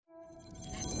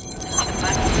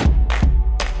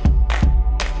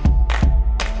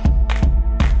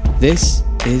This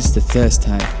is The Thirst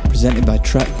Time, presented by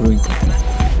Track Brewing Company.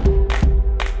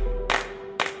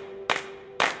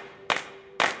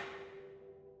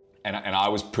 And I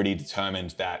was pretty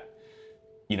determined that,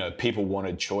 you know, people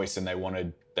wanted choice and they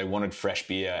wanted fresh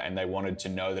beer and they wanted to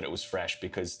know that it was fresh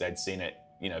because they'd seen it,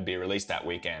 you know, be released that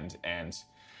weekend. And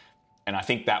I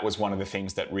think that was one of the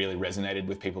things that really resonated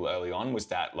with people early on, was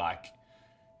that, like,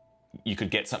 you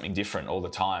could get something different all the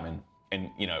time.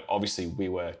 And you know, obviously we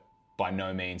were by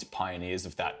no means pioneers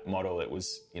of that model. It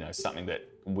was, you know, something that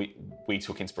we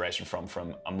took inspiration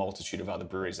from a multitude of other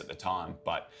breweries at the time,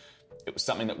 but it was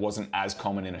something that wasn't as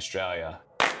common in Australia.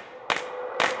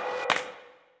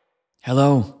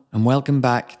 Hello, and welcome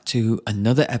back to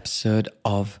another episode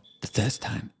of The Thirst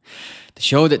Time, the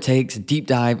show that takes a deep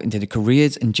dive into the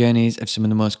careers and journeys of some of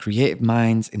the most creative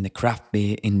minds in the craft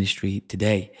beer industry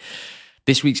today.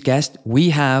 This week's guest,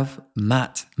 we have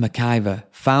Matt McIver,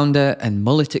 founder and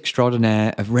mullet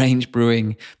extraordinaire of Range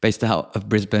Brewing, based out of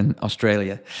Brisbane,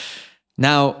 Australia.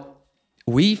 Now,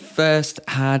 we first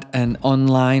had an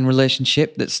online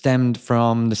relationship that stemmed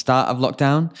from the start of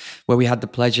lockdown, where we had the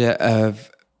pleasure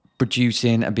of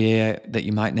producing a beer that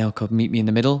you might know called Meet Me in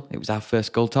the Middle. It was our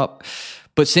first Gold Top.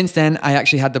 But since then, I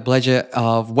actually had the pleasure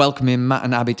of welcoming Matt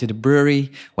and Abby to the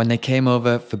brewery when they came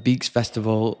over for Beaks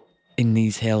Festival in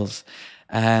these hills.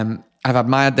 I've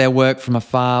admired their work from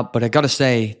afar, but I got to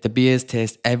say, the beers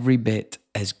taste every bit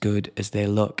as good as they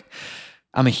look.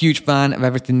 I'm a huge fan of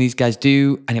everything these guys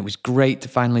do, and it was great to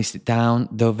finally sit down,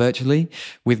 though virtually,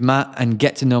 with Matt and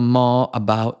get to know more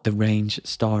about the Range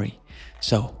story.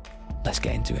 So, let's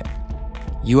get into it.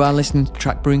 You are listening to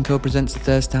Track Brewing Co. Presents The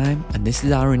Thirst Time, and this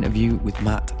is our interview with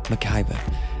Matt McIver.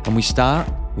 And we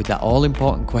start with that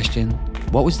all-important question: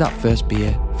 what was that first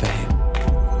beer for him?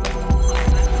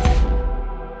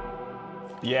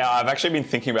 Yeah, I've actually been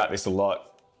thinking about this a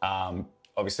lot.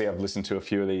 Obviously, I've listened to a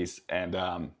few of these, and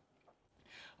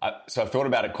so I've thought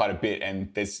about it quite a bit.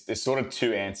 And there's sort of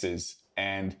two answers.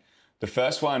 And the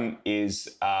first one is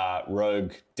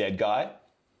Rogue Dead Guy.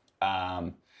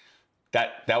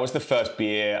 That was the first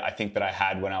beer I think that I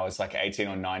had when I was like 18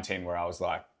 or 19, where I was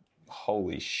like,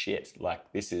 holy shit,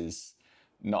 like this is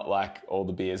not like all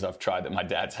the beers I've tried that my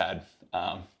dad's had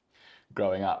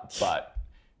growing up. But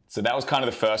so that was kind of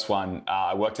the first one.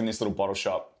 I worked in this little bottle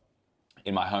shop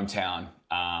in my hometown,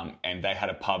 and they had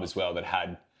a pub as well that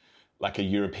had like a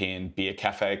European beer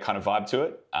cafe kind of vibe to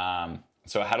it.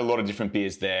 So I had a lot of different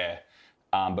beers there.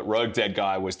 But Rogue Dead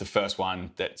Guy was the first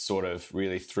one that sort of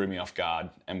really threw me off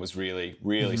guard and was really,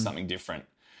 really something different.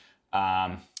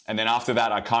 And then after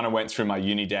that, I kind of went through my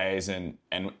uni days and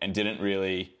didn't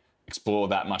really explore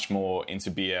that much more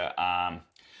into beer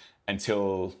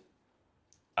until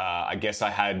I guess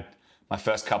I had my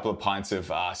first couple of pints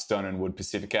of Stone and Wood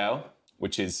Pacific Ale,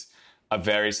 which is a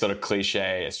very sort of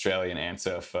cliche Australian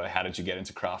answer for how did you get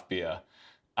into craft beer.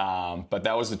 But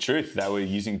that was the truth. They were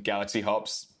using Galaxy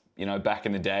hops, you know, back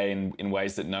in the day in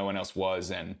ways that no one else was.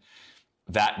 And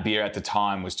that beer at the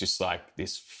time was just like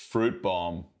this fruit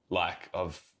bomb, like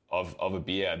of a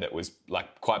beer that was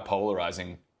like quite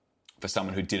polarizing for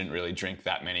someone who didn't really drink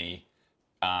that many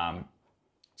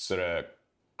sort of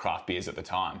craft beers at the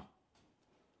time.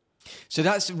 So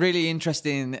that's really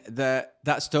interesting, that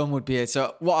Stonewood beer.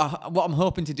 So what I'm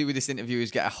hoping to do with this interview is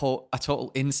get a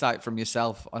total insight from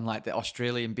yourself on like the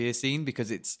Australian beer scene, because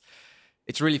it's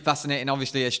really fascinating.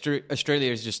 Obviously,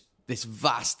 Australia is just this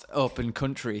vast open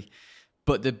country,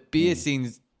 but the beer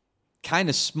scene's kind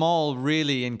of small,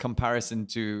 really, in comparison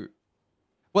to.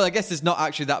 Well, I guess there's not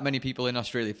actually that many people in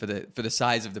Australia for the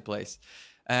size of the place.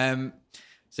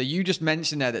 So you just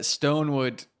mentioned there that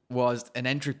Stonewood was an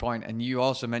entry point, and you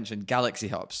also mentioned Galaxy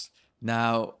hops.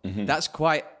 Now, that's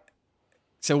quite.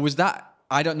 So was that?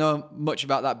 I don't know much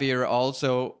about that beer at all.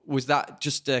 So was that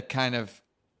just a kind of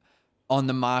on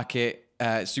the market,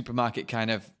 supermarket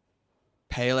kind of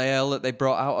pale ale that they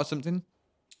brought out or something?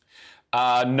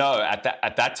 No,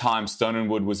 at that time, Stone and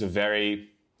Wood was a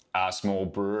very small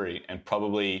brewery and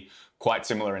probably quite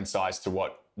similar in size to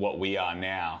what we are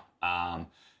now.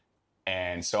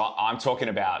 And so I'm talking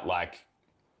about like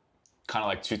kind of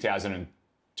like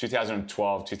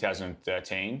 2012,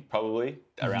 2013, probably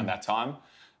around that time.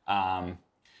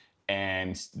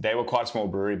 And they were quite a small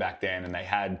brewery back then, and they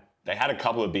had a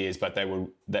couple of beers, but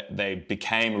they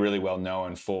became really well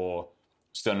known for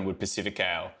Stone and Wood Pacific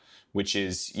Ale, which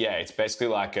is, it's basically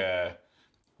like a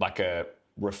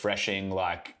refreshing,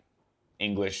 like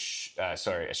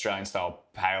Australian style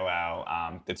pale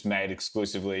ale that's made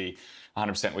exclusively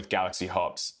 100% with Galaxy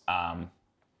hops.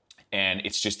 And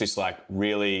it's just this like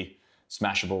really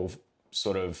smashable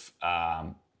sort of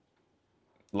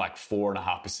like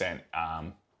 4.5%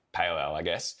 pale ale, I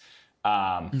guess.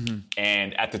 And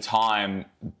at the time,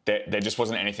 there just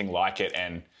wasn't anything like it.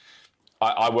 And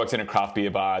I worked in a craft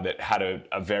beer bar that had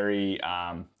a very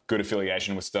good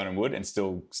affiliation with Stone and Wood, and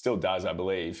still does, I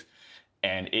believe.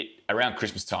 And it around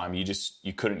Christmas time,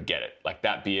 you couldn't get it. Like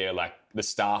that beer, like the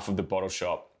staff of the bottle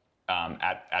shop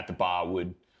at the bar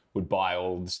would buy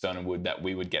all the Stone and Wood that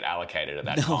we would get allocated at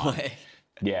that time. No way.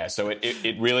 Yeah, so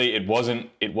it really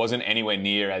wasn't anywhere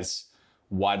near as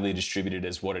widely distributed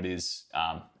as what it is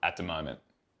at the moment.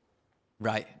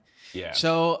 Right. Yeah.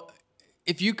 So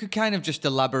if you could kind of just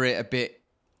elaborate a bit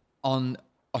on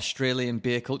Australian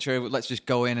beer culture, let's just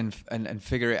go in and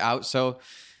figure it out. So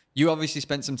you obviously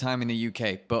spent some time in the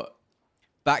UK, but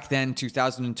back then,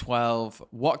 2012,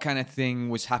 what kind of thing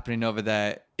was happening over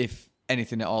there, if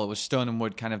anything at all? Was Stone and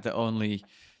Wood kind of the only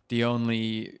thing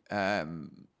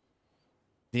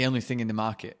in the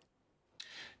market?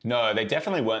 No, they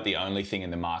definitely weren't the only thing in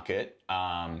the market.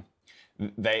 I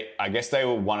guess they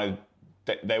were one of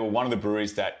the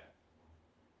breweries that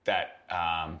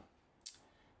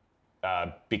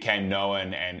became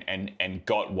known and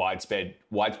got widespread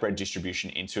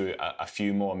distribution into a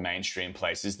few more mainstream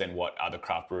places than what other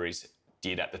craft breweries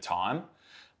did at the time.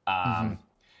 And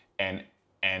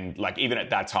like even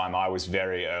at that time, I was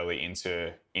very early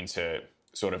into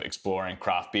sort of exploring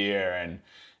craft beer,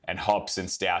 and hops and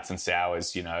stouts and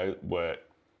sours, you know, were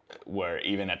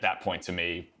even at that point to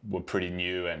me were pretty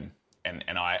new, and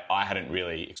I hadn't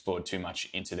really explored too much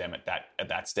into them at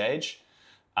that stage.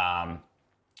 And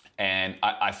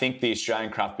I think the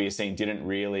Australian craft beer scene didn't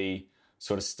really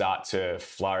sort of start to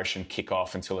flourish and kick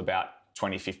off until about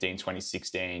 2015,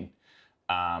 2016.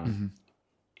 And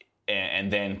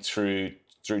then through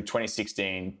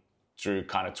 2016, through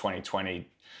kind of 2020,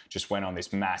 just went on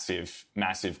this massive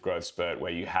growth spurt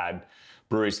where you had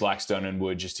breweries like Stone and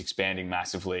Wood just expanding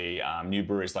massively, new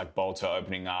breweries like Bolter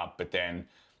opening up, but then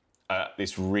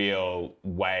this real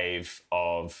wave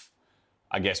of,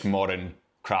 I guess, modern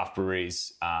craft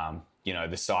breweries, you know,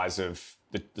 the size of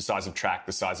track,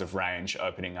 the size of range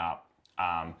opening up,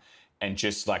 and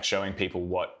just like showing people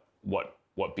what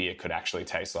beer could actually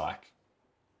taste like.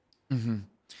 Mm-hmm.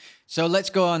 So let's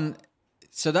go on.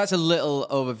 So that's a little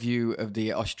overview of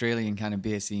the Australian kind of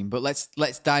beer scene, but let's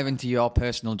dive into your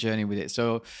personal journey with it.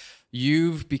 So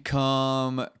you've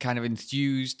become kind of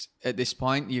enthused at this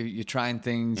point. You're trying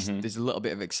things. Mm-hmm. There's a little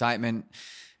bit of excitement.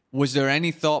 Was there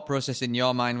any thought process in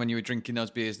your mind when you were drinking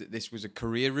those beers that this was a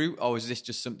career route, or was this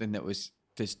just something that was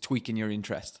just tweaking your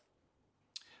interest?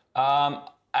 At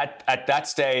that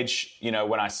stage, you know,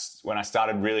 when I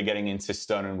started really getting into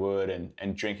Stone and Wood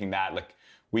and drinking that, like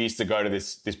we used to go to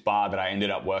this bar that I ended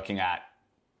up working at,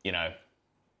 you know,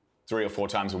 3 or 4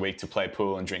 times a week to play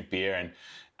pool and drink beer. And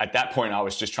at that point, I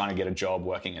was just trying to get a job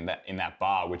working in that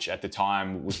bar, which at the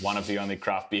time was one of the only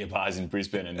craft beer bars in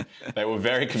Brisbane, and they were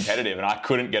very competitive, and I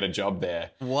couldn't get a job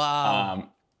there. Wow.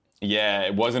 Yeah,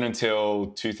 it wasn't until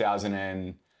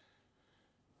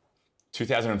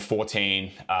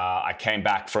 2014, I came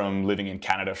back from living in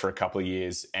Canada for a couple of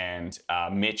years, and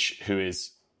Mitch, who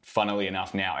is funnily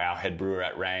enough now our head brewer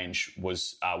at Range,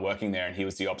 was working there, and he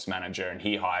was the ops manager, and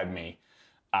he hired me.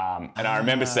 And I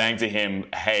remember saying to him,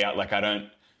 "Hey, like I don't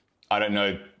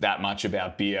know that much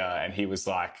about beer," and he was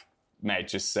like, "Mate,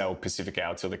 just sell Pacific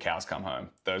Ale till the cows come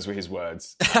home." Those were his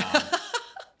words.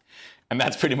 And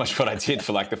that's pretty much what I did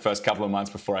for like the first couple of months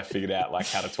before I figured out like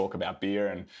how to talk about beer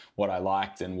and what I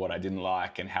liked and what I didn't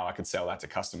like and how I could sell that to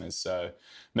customers. So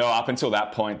no, up until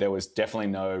that point, there was definitely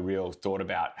no real thought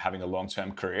about having a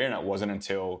long-term career. And it wasn't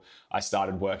until I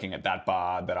started working at that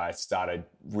bar that I started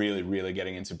really, really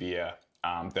getting into beer,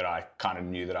 that I kind of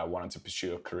knew that I wanted to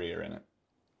pursue a career in it.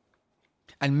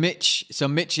 And Mitch is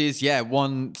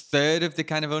 1/3 of the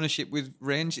kind of ownership with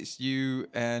Range. It's you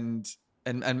and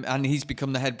he's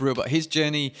become the head brewer. But his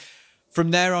journey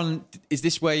from there on, is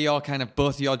this where your kind of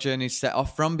both your journeys set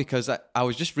off from? Because I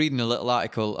was just reading a little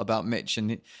article about Mitch,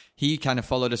 and he kind of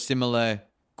followed a similar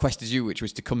quest as you, which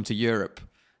was to come to Europe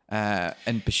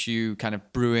and pursue kind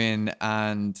of brewing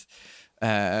and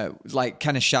like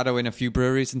kind of shadowing a few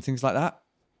breweries and things like that.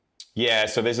 Yeah,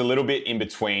 so there's a little bit in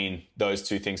between those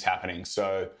two things happening.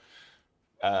 So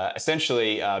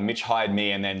essentially, Mitch hired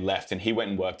me and then left, and he went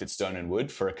and worked at Stone and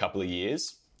Wood for a couple of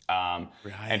years. Right.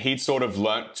 And he'd sort of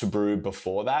learnt to brew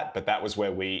before that, but that was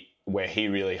where he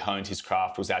really honed his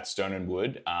craft, was at Stone and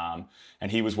Wood. And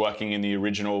he was working in the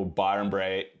original Byron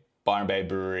Bay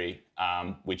Brewery,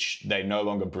 which they no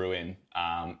longer brew in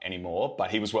anymore,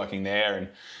 but he was working there and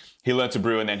he learned to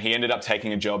brew, and then he ended up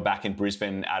taking a job back in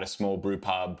Brisbane at a small brew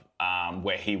pub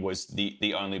where he was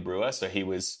the only brewer. So he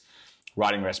was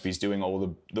writing recipes, doing all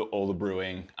the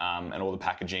brewing and all the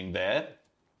packaging there.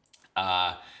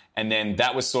 And then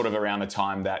that was sort of around the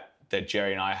time that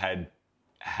Jerry and I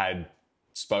had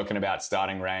spoken about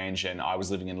starting Range, and I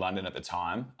was living in London at the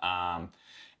time.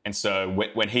 And so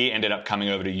when he ended up coming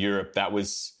over to Europe, that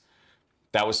was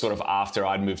sort of after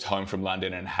I'd moved home from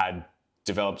London and had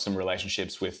developed some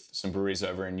relationships with some breweries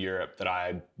over in Europe that I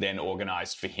had then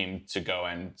organized for him to go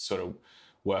and sort of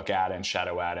work out and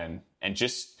shadow out and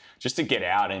just to get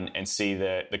out and see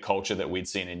the culture that we'd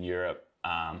seen in Europe,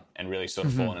 and really sort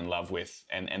of fallen in love with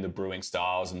and the brewing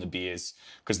styles and the beers.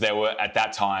 Because there were, at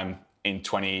that time in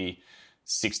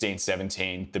 2016,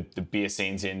 17, the beer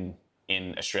scenes in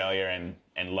Australia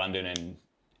and London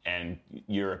and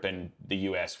Europe and the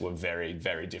US were very,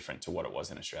 very different to what it was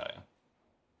in Australia.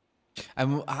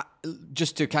 And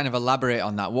just to kind of elaborate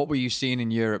on that, what were you seeing in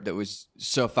Europe that was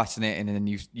so fascinating, and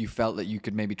you felt that you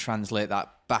could maybe translate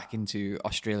that back into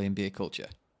Australian beer culture?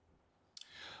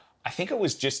 I think it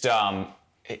was just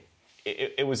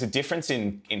it was a difference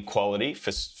in quality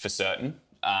for certain.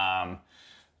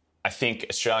 I think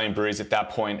Australian breweries at that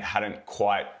point hadn't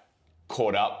quite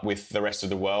caught up with the rest of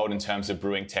the world in terms of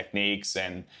brewing techniques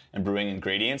and brewing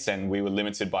ingredients, and we were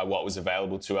limited by what was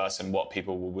available to us and what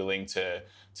people were willing to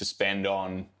spend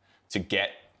on to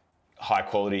get high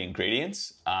quality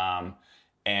ingredients.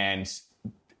 And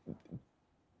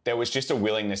there was just a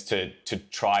willingness to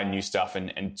try new stuff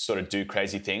and sort of do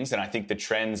crazy things. And I think the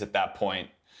trends at that point,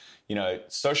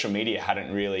 social media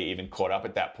hadn't really even caught up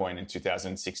at that point in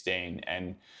 2016.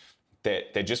 And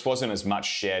there just wasn't as much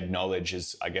shared knowledge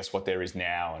as I guess what there is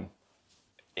now, and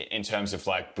in terms of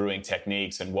like brewing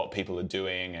techniques and what people are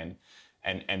doing and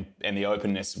the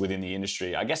openness within the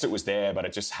industry. I guess it was there, but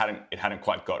it hadn't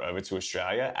quite got over to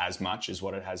Australia as much as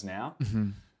what it has now.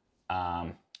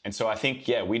 And so I think,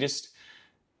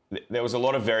 there was a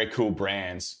lot of very cool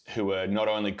brands who were not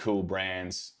only cool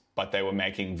brands, but they were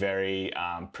making very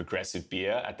progressive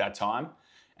beer at that time.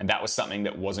 And that was something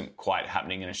that wasn't quite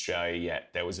happening in Australia yet.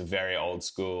 There was a very old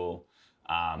school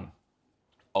American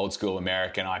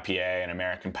IPA and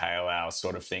American Pale Ale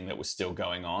sort of thing that was still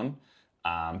going on.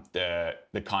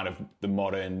 The kind of the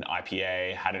modern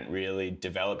IPA hadn't really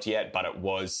developed yet, but it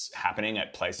was happening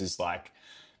at places like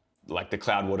the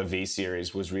Cloudwater V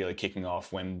series was really kicking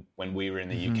off when we were in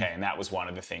the UK, and that was one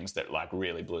of the things that like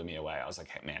really blew me away. I was like,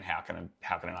 hey, man, how can an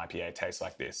IPA taste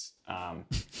like this?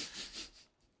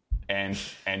 And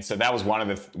so that was one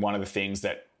of the things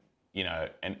that,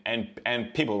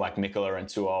 and people like Mikkeller and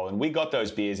Tuol, and we got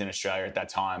those beers in Australia at that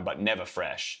time, but never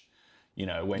fresh.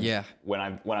 When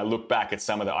I look back at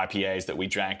some of the IPAs that we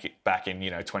drank back in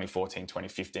 2014,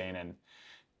 2015,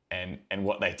 and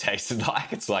what they tasted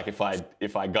like, it's like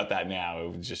if I got that now, it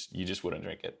would you just wouldn't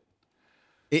drink it.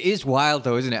 It is wild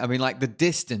though, isn't it? I mean, like the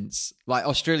distance, like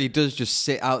Australia does just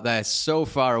sit out there so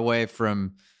far away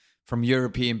from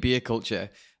European beer culture.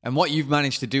 And what you've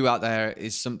managed to do out there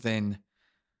is something.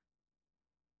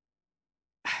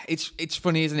 It's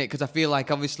funny, isn't it? Because I feel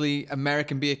like obviously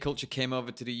American beer culture came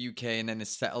over to the UK and then has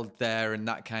settled there, and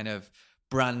that kind of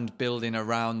brand building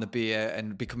around the beer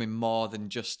and becoming more than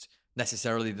just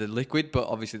necessarily the liquid, but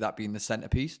obviously that being the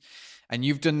centerpiece. And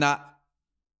you've done that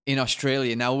in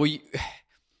Australia. Now,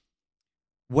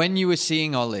 when you were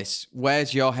seeing all this,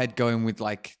 where's your head going with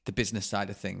like the business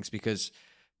side of things? Because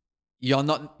you're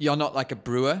not like a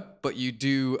brewer, but you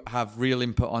do have real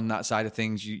input on that side of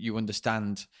things. You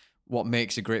understand what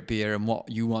makes a great beer and what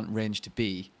you want Range to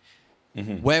be.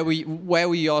 Mm-hmm. Where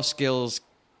were your skills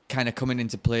kind of coming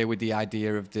into play with the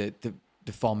idea of the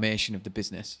formation of the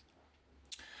business?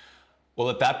 Well,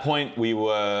 at that point we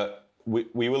were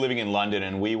living in London,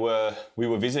 and we were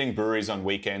visiting breweries on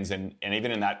weekends, and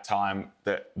even in that time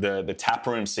the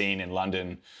taproom scene in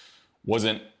London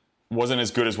wasn't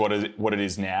as good as what it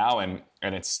is now, and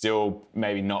it's still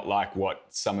maybe not like what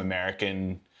some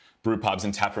American brew pubs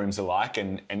and tap rooms are like,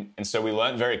 and so we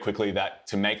learned very quickly that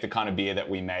to make the kind of beer that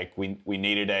we make, we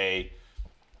needed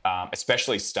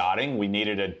especially starting, we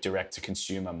needed a direct to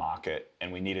consumer market,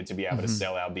 and we needed to be able to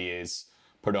sell our beers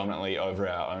predominantly over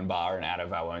our own bar and out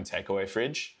of our own takeaway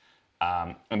fridge,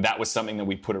 and that was something that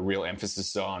we put a real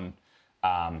emphasis on.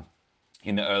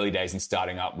 In the early days and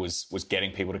starting up was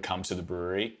getting people to come to the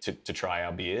brewery to try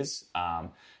our beers.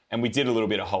 And we did a little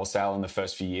bit of wholesale in the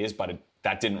first few years, but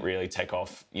that didn't really take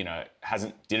off,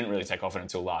 didn't really take off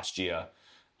until last year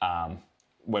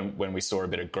when we saw a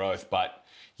bit of growth. But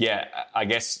yeah, I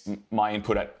guess my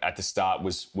input at the start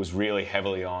was really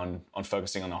heavily on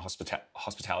focusing on the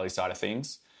hospitality side of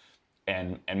things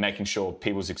and making sure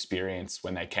people's experience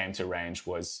when they came to Range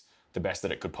was the best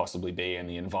that it could possibly be, and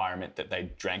the environment that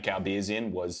they drank our beers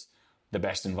in was the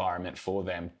best environment for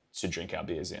them to drink our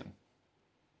beers in.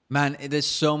 Man, there's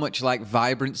so much like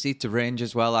vibrancy to Range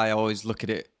as well. I always look at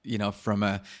it, from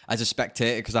as a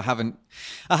spectator, because I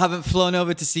haven't flown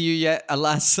over to see you yet.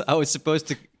 Alas, I was supposed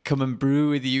to come and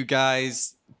brew with you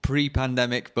guys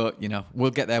pre-pandemic, but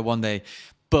we'll get there one day.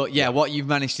 But yeah, what you've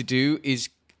managed to do is,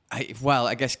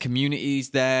 I guess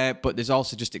community's there, but there's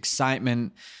also just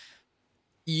excitement.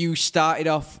 You started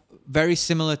off very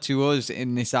similar to us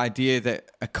in this idea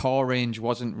that a core range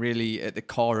wasn't really at the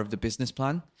core of the business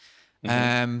plan.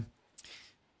 Mm-hmm.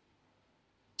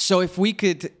 So if we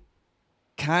could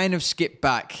kind of skip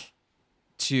back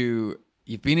to,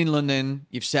 you've been in London,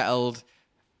 you've settled,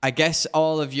 I guess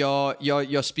all of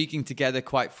you're speaking together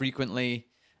quite frequently.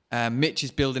 Mitch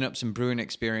is building up some brewing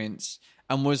experience,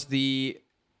 and was the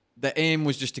aim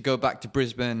was just to go back to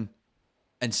Brisbane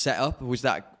and set up? Was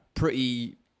that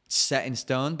pretty set in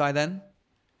stone by then?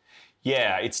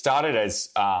 Yeah, it started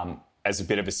as a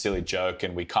bit of a silly joke,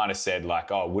 and we kind of said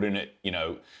like, oh, wouldn't it,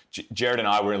 Jared and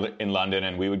I were in London,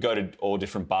 and we would go to all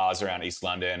different bars around East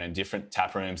London and different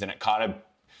tap rooms, and it kind of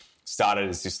started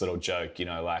as this little joke,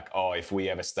 like, oh, if we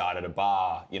ever started a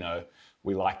bar,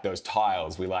 we like those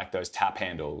tiles, we like those tap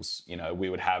handles, we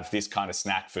would have this kind of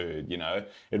snack food,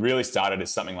 It really started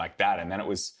as something like that, and then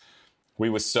we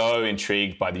were so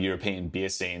intrigued by the European beer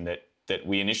scene that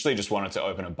we initially just wanted to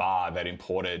open a bar that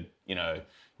imported,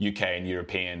 UK and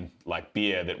European like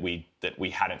beer that we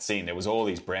hadn't seen. There was all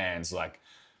these brands like,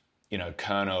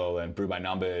 Colonel and Brew by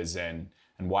Numbers and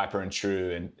Wiper and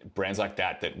True and brands like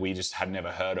that we just had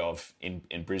never heard of in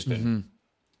Brisbane.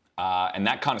 Mm-hmm. And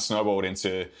that kind of snowballed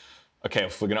into, okay,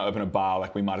 if we're going to open a bar,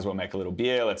 like we might as well make a little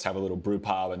beer. Let's have a little brew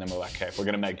pub. And then we're like, okay, if we're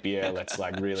going to make beer, let's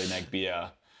like really make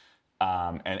beer.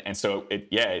 And so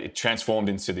it transformed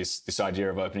into this idea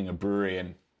of opening a brewery.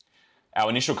 And our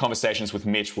initial conversations with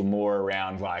Mitch were more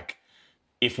around like,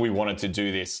 if we wanted to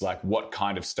do this, like what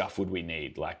kind of stuff would we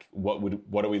need? Like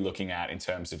what are we looking at in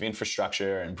terms of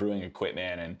infrastructure and brewing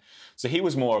equipment? And so he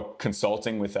was more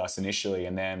consulting with us initially,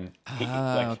 and then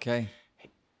okay.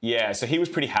 Yeah, so he was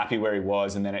pretty happy where he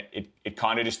was, and then it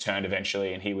kind of just turned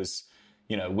eventually, and he was,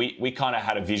 we kind of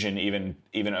had a vision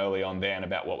even early on then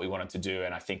about what we wanted to do,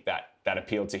 and I think that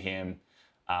appealed to him.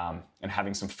 And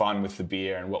having some fun with the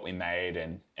beer and what we made,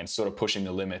 and sort of pushing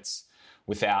the limits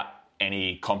without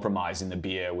any compromise in the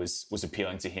beer was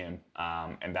appealing to him.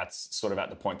 And that's sort of at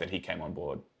the point that he came on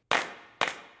board.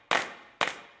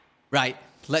 Right.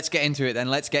 Let's get into it then.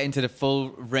 Let's get into the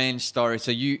full Range story.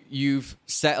 So you've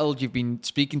settled, you've been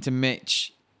speaking to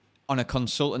Mitch on a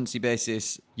consultancy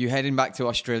basis. You're heading back to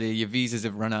Australia. Your visas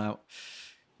have run out.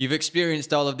 You've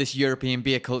experienced all of this European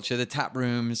beer culture, the tap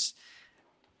rooms.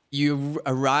 You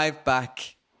arrived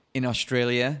back in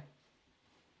Australia.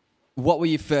 What were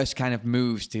your first kind of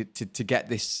moves to get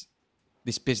this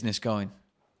business going?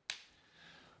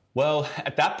 Well,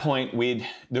 at that point,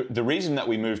 the reason that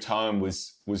we moved home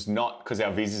was not because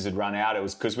our visas had run out. It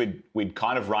was because we'd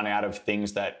kind of run out of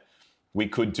things that we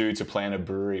could do to plan a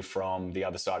brewery from the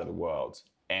other side of the world.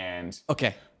 And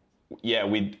okay, yeah,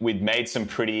 we'd made some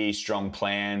pretty strong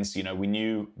plans. We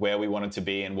knew where we wanted to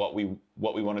be and what we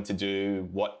wanted to do,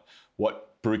 what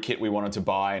brew kit we wanted to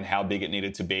buy, and how big it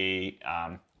needed to be,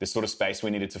 the sort of space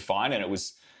we needed to find. And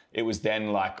it was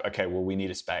then like, okay, well, we need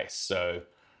a space. So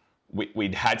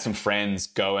we'd had some friends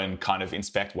go and kind of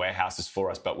inspect warehouses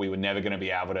for us, but we were never going to be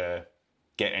able to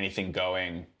get anything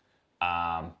going,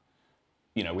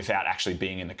 without actually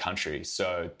being in the country.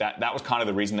 So that was kind of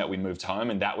the reason that we moved home.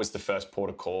 And that was the first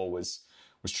port of call was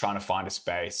trying to find a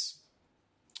space,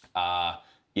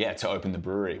 to open the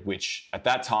brewery, which at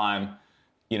that time,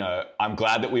 I'm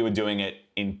glad that we were doing it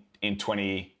in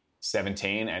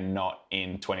 2017 and not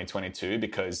in 2022,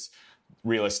 because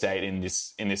real estate in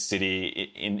this city,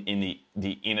 in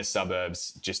the inner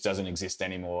suburbs, just doesn't exist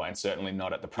anymore, and certainly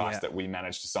not at the price that we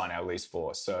managed to sign our lease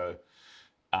for. So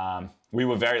we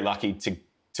were very lucky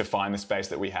to find the space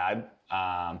that we had.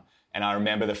 And I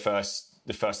remember the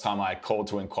first time I called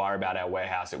to inquire about our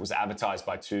warehouse, it was advertised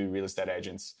by 2 real estate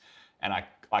agents, and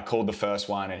I called the first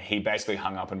one, and he basically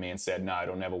hung up on me and said, "No,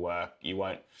 it'll never work. You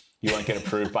won't get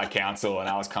approved by council." And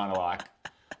I was kind of like,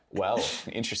 well,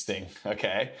 interesting.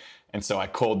 Okay. And so I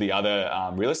called the other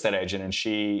real estate agent, and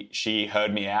she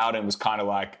heard me out and was kind of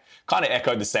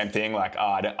echoed the same thing. Like,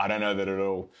 oh, I don't know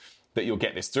that you'll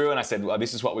get this through. And I said, well,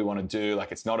 this is what we want to do.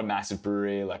 Like, it's not a massive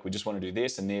brewery. Like, we just want to do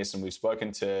this and this. And we've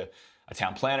spoken to a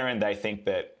town planner, and they think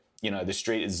that, the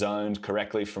street is zoned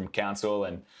correctly from council.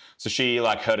 And so she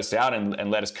heard us out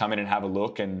and let us come in and have a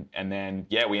look. And then,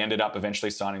 we ended up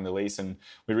eventually signing the lease, and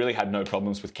we really had no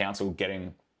problems with council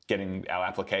getting our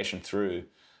application through.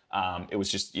 It was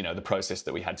just, the process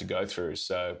that we had to go through.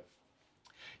 So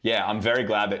yeah, I'm very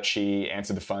glad that she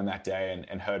answered the phone that day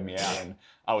and heard me out. And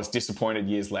I was disappointed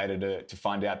years later to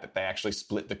find out that they actually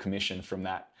split the commission from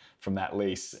that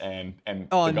lease. And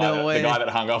Oh, the no way. guy that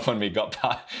hung up on me got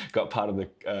part of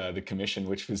the commission,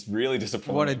 which was really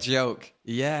disappointing. What a joke.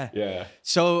 Yeah. Yeah.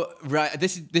 So, right,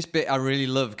 this bit I really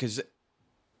love because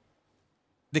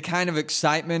the kind of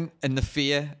excitement and the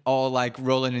fear all like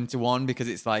rolling into one, because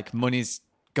it's like money's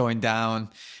going down,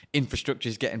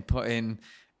 infrastructure's getting put in.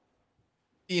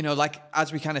 You know, like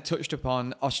as we kind of touched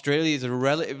upon, Australia is a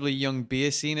relatively young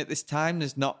beer scene at this time.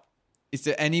 Is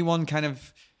there anyone kind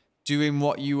of doing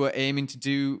what you were aiming to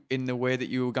do in the way that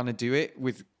you were going to do it,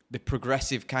 with the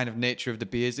progressive kind of nature of the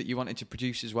beers that you wanted to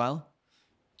produce as well?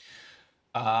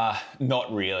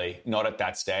 Not really, not at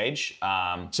that stage.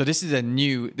 So this is a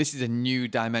new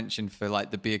dimension for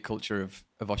like the beer culture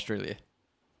of Australia.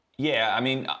 Yeah, I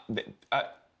mean,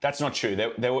 that's not true.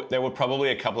 There were probably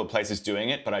a couple of places doing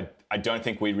it, but I don't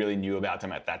think we really knew about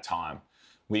them at that time.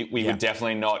 We were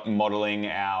definitely not modeling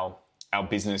our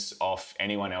business off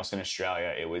anyone else in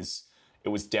Australia. It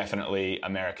was definitely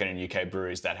American and UK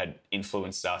breweries that had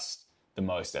influenced us the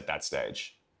most at that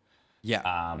stage.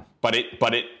 Yeah. But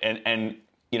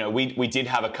you know, we did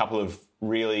have a couple of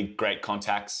really great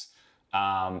contacts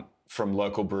from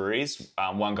local breweries.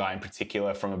 One guy in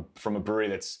particular from a brewery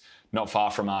that's not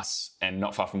far from us and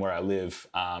not far from where I live,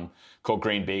 called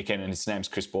Green Beacon, and his name's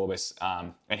Chris Borbis.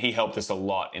 And he helped us a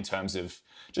lot in terms of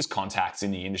just contacts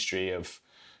in the industry of,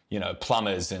 you know,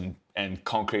 plumbers and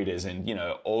concreters and, you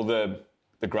know, all the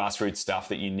grassroots stuff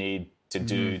that you need to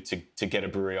do to get a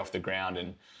brewery off the ground.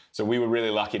 And so we were really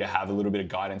lucky to have a little bit of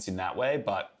guidance in that way.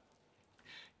 But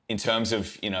in terms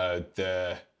of, you know,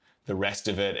 the rest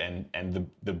of it and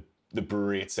the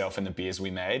brewery itself and the beers we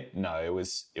made, no, it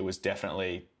was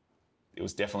definitely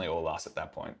all us at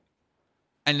that point.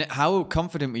 And how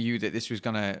confident were you that this was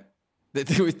gonna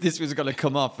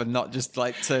come off and not just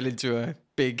like turn into a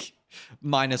big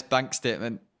minus bank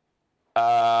statement?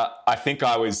 I think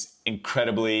I was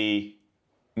incredibly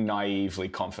naively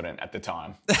confident at the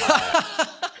time.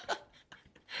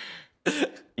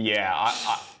 Yeah,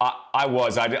 I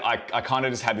was. I kind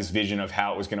of just had this vision of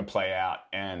how it was going to play out,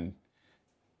 and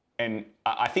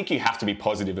I think you have to be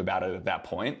positive about it at that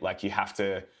point. Like you have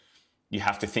to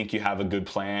think you have a good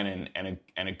plan and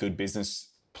a good business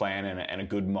plan and a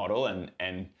good model and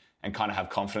kind of have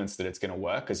confidence that it's going to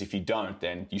work. Because if you don't,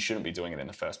 then you shouldn't be doing it in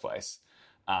the first place.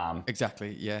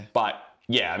 Exactly. Yeah. But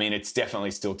yeah, I mean, it's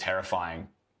definitely still terrifying.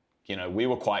 You know, we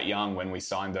were quite young when we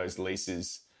signed those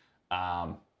leases.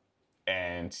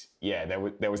 And yeah,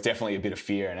 there was definitely a bit of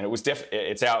fear, and it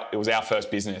was our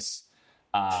first business.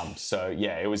 So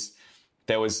yeah,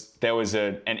 there was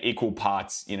an equal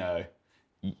parts, you know,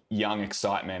 young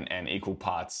excitement and equal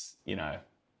parts, you know,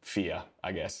 fear,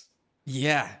 I guess.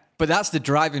 Yeah, but that's the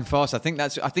driving force. I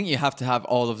think you have to have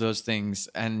all of those things,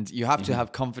 and you have to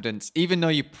have confidence, even though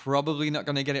you're probably not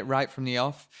going to get it right from the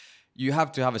off. You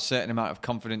have to have a certain amount of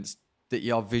confidence that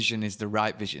your vision is the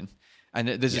right vision. And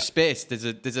there's a space,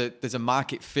 there's a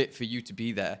market fit for you to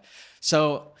be there.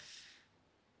 So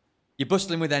you're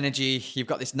bustling with energy. You've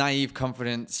got this naive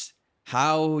confidence.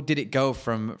 How did it go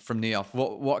from the off?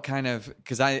 What kind of,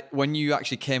 because when you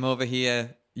actually came over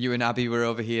here, you and Abby were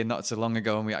over here not so long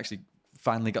ago, and we actually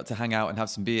finally got to hang out and have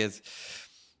some beers.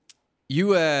 You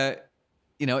were,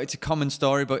 you know, it's a common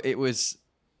story, but it was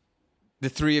the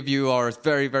three of you are a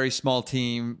very, very small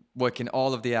team working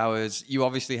all of the hours. You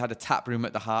obviously had a tap room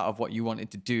at the heart of what you wanted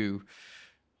to do.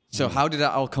 So how did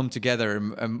that all come together?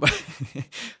 And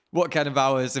what kind of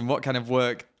hours and what kind of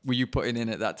work were you putting in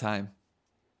at that time?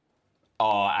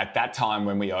 Oh, at that time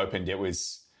when we opened, it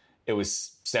was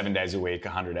 7 days a week,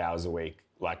 100 hours a week,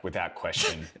 like without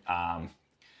question.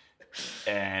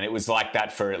 And it was like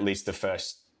that for at least the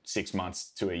first 6 months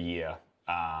to a year,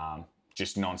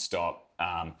 just nonstop.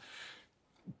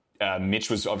 Mitch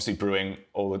was obviously brewing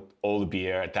all the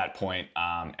beer at that point,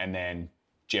 and then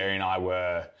Jerry and I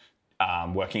were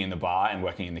working in the bar and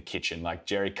working in the kitchen. Like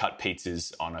Jerry cut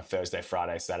pizzas on a Thursday,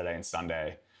 Friday, Saturday, and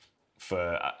Sunday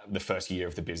for the first year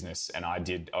of the business, and I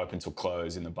did open till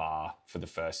close in the bar for the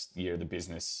first year of the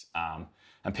business.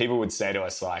 And people would say to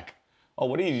us like, "Oh,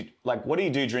 what do you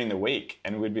do during the week?"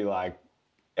 And we'd be like,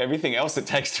 "Everything else it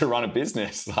takes to run a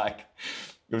business." Like.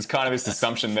 It was kind of this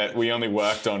assumption that we only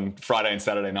worked on Friday and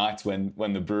Saturday nights when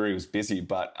the brewery was busy.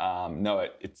 But no,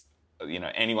 it's, you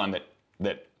know, anyone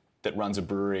that runs a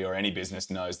brewery or any business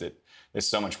knows that there's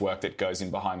so much work that goes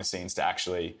in behind the scenes to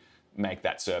actually make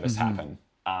that service happen.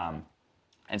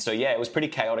 And so yeah, it was pretty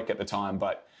chaotic at the time,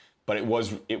 but it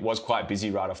was quite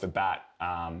busy right off the bat.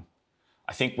 I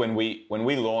think when we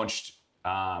launched,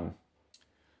 our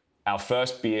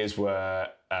first beers were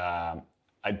a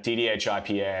DDH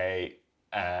IPA,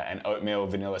 an oatmeal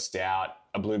vanilla stout,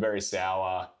 a blueberry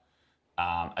sour,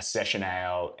 a session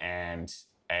ale, and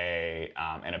a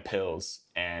Pils.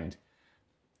 And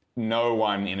no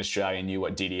one in Australia knew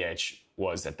what DDH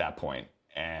was at that point.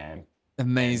 And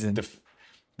amazing. And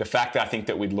the fact that I think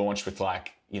that we'd launched with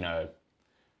like,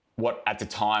 what at the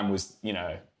time was,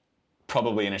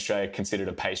 probably in Australia considered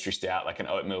a pastry stout, like an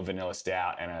oatmeal vanilla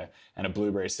stout and a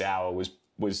blueberry sour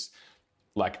was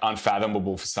like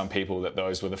unfathomable for some people, that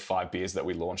those were the 5 beers that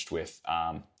we launched with.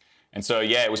 And so,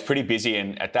 yeah, it was pretty busy.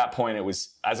 And at that point it was,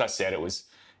 as I said, it was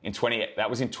in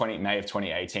May of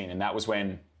 2018. And that was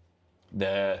when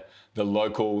the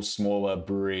local smaller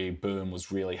brewery boom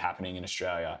was really happening in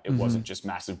Australia. It wasn't just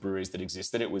massive breweries that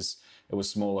existed. It was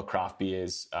smaller craft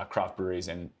beers, craft breweries.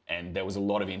 And there was a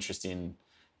lot of interest in,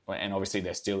 and obviously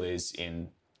there still is, in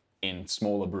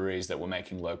smaller breweries that were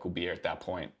making local beer at that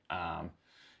point.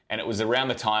 And it was around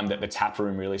the time that the tap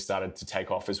room really started to take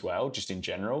off as well, just in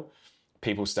general.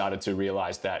 People started to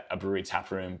realize that a brewery tap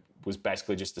room was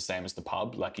basically just the same as the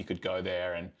pub. Like you could go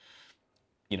there and,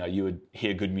 you would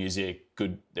hear good music,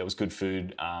 there was good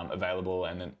food available.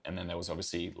 And then there was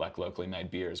obviously like locally made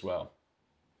beer as well.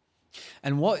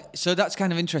 And so that's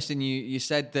kind of interesting. You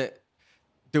said that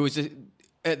there was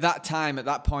at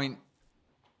that point,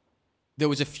 there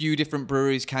was a few different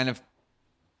breweries kind of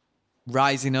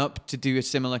rising up to do a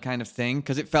similar kind of thing,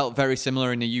 because it felt very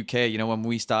similar in the UK. When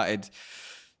we started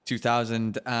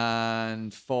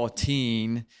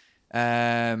 2014,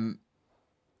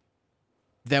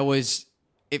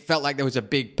 it felt like there was a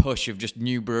big push of just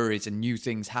new breweries and new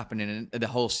things happening, and the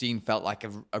whole scene felt like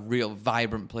a real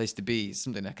vibrant place to be.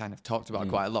 Something I kind of talked about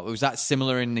quite a lot. Was that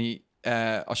similar in the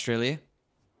Australia?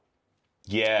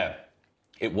 Yeah,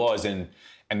 it was, and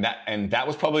that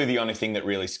was probably the only thing that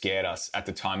really scared us at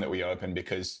the time that we opened,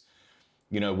 because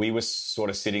we were sort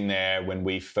of sitting there when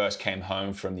we first came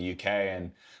home from the UK,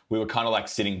 and we were kind of like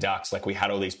sitting ducks. Like we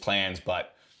had all these plans,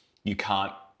 but you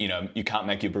can't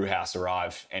make your brew house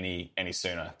arrive any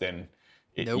sooner than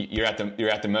Nope. You're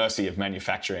at the mercy of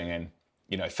manufacturing. And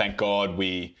thank God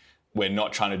we're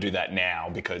not trying to do that now,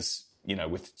 because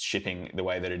with shipping the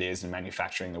way that it is and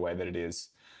manufacturing the way that it is,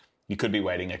 you could be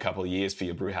waiting a couple of years for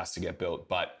your brew house to get built.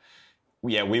 But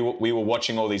yeah, we were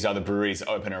watching all these other breweries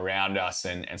open around us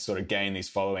and sort of gain these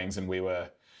followings, and we were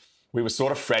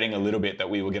sort of fretting a little bit that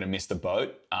we were going to miss the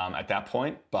boat at that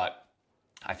point. But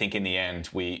I think in the end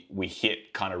we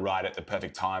hit kind of right at the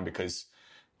perfect time, because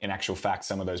in actual fact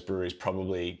some of those breweries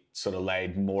probably sort of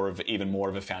laid even more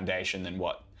of a foundation than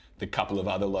what the couple of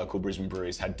other local Brisbane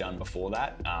breweries had done before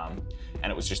that.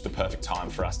 And it was just the perfect time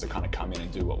for us to kind of come in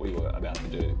and do what we were about to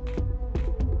do.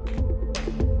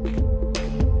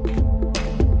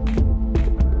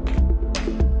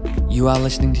 You are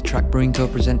listening to Track Brewing Co.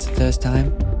 presents The Thirst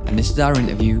Time, and this is our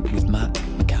interview with Matt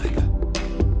McIver.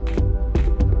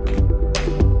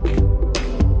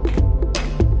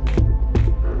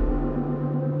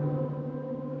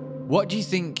 What do you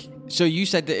think? So you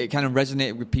said that it kind of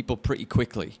resonated with people pretty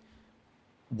quickly.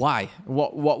 Why?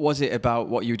 What was it about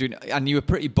what you were doing? And you were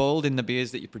pretty bold in the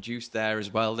beers that you produced there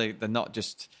as well. They're not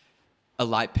just a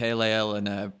light pale ale and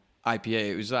a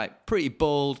IPA. It was like pretty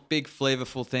bold, big,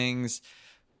 flavorful things.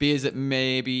 Beers that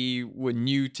maybe were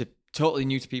totally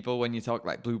new to people when you talk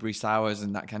like blueberry sours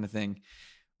and that kind of thing.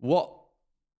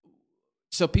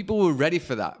 So people were ready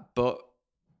for that, but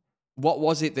what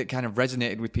was it that kind of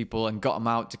resonated with people and got them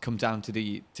out to come down to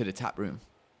the tap room?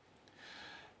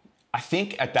 I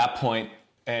think at that point,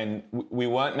 and we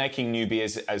weren't making new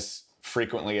beers as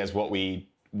frequently as what we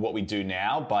do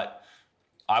now, but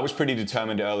I was pretty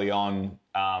determined early on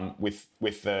with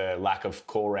the lack of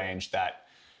core range that,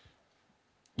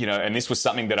 and this was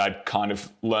something that I'd kind of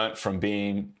learnt from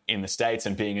being in the States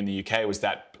and being in the UK, was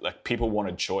that like people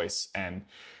wanted choice and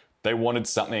they wanted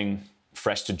something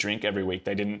fresh to drink every week.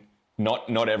 They didn't,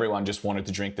 not everyone just wanted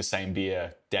to drink the same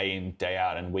beer day in, day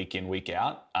out and week in, week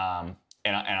out.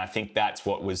 And I think that's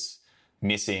what was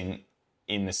missing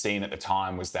in the scene at the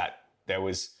time, was that there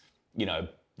was, the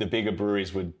bigger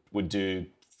breweries would do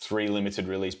 3 limited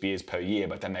release beers per year,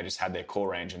 but then they just had their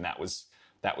core range and that was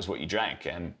what you drank.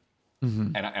 And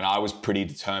I was pretty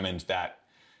determined that,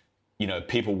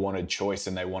 people wanted choice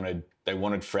and they wanted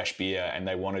fresh beer, and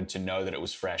they wanted to know that it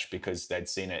was fresh because they'd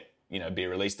seen it, be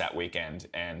released that weekend.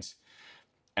 And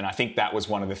I think that was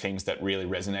one of the things that really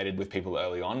resonated with people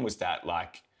early on, was that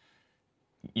like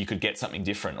you could get something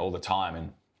different all the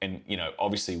time. And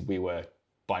obviously we were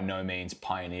by no means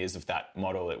pioneers of that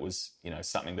model. It was,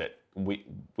 something that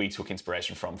we took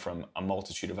inspiration from a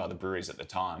multitude of other breweries at the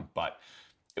time, but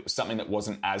it was something that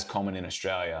wasn't as common in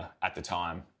Australia at the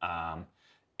time.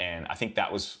 And I think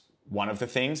that was one of the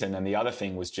things. And then the other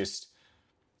thing was just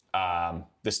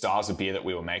the styles of beer that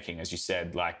we were making. As you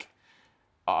said, like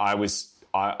I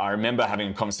remember having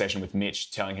a conversation with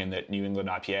Mitch, telling him that New England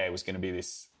IPA was going to be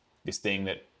this thing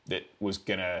that was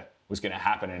gonna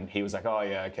happen, and he was like, "Oh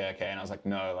yeah, okay," and I was like,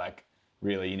 "No, like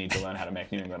really, you need to learn how to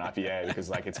make New England IPA because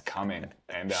like it's coming,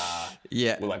 and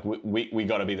we're like we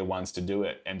got to be the ones to do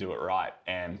it and do it right."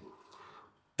 And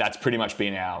that's pretty much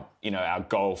been our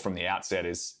goal from the outset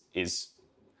is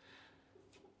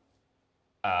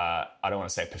I don't want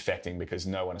to say perfecting because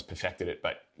no one has perfected it,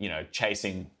 but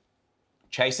chasing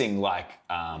like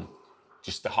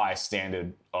just the highest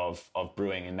standard of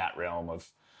brewing in that realm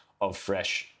of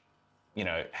fresh,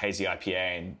 hazy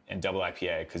IPA and double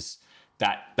IPA, because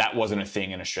that wasn't a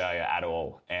thing in Australia at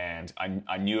all, and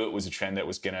I knew it was a trend that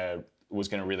was gonna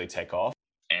really take off,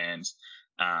 and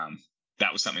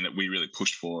that was something that we really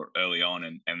pushed for early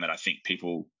on, and that I think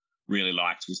people really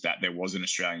liked, was that there was an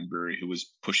Australian brewery who was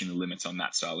pushing the limits on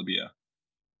that style of beer.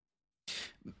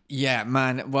 Yeah,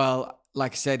 man. Well,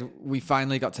 like I said, we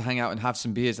finally got to hang out and have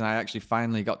some beers, and I actually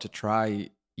finally got to try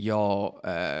your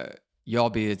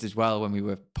beers as well when we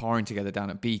were pouring together down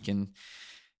at Beacon.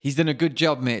 He's done a good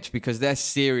job, Mitch, because they're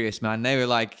serious, man. They were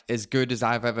like as good as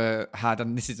I've ever had,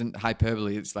 and this isn't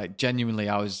hyperbole. It's like genuinely,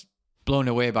 I was blown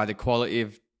away by the quality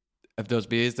of those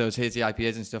beers, those hazy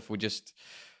IPAs and stuff.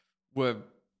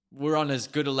 We're on as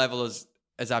good a level as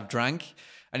I've drank,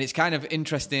 and it's kind of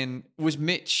interesting. Was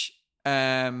Mitch?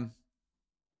 Were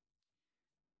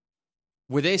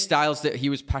they styles that he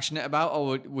was passionate about,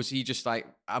 or was he just like,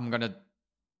 I'm going to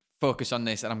focus on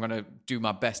this and I'm going to do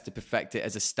my best to perfect it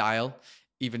as a style,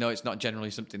 even though it's not generally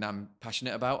something I'm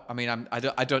passionate about? I mean, I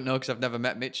don't know because I've never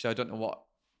met Mitch, so I don't know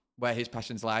where his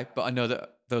passions lie, but I know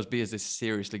that those beers are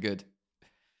seriously good.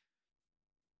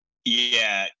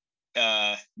 Yeah,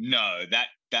 no,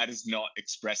 that is not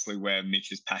expressly where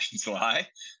Mitch's passions lie.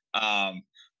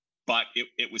 But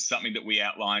it was something that we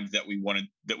outlined that we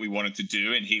wanted to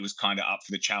do, and he was kind of up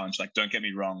for the challenge. Like, don't get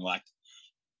me wrong, like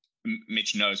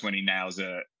Mitch knows when he nails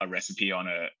a recipe on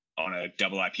a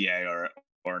double IPA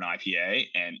or an IPA,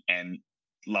 and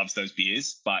loves those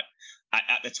beers. But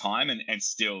at the time, and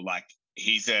still, like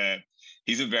he's a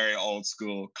very old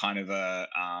school kind of a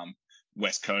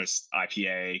West Coast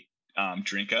IPA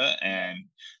drinker, and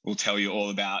will tell you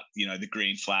all about the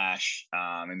Green Flash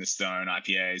and the Stone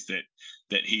IPAs that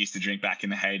he used to drink back in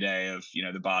the heyday of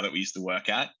the bar that we used to work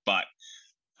at. But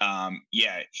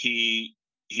he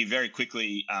very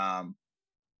quickly had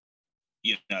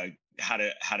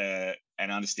an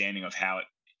understanding of how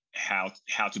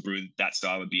to brew that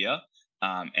style of beer,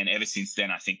 and ever since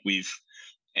then I think we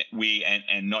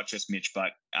and not just Mitch,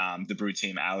 but the brew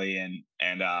team, Ali and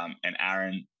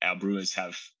Aaron, our brewers,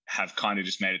 have kind of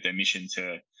just made it their mission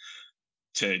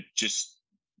to just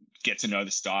get to know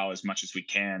the style as much as we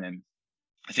can. And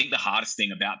I think the hardest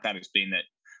thing about that has been that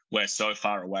we're so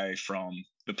far away from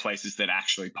the places that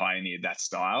actually pioneered that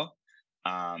style,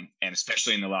 and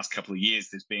especially in the last couple of years,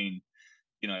 there's been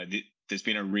a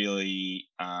really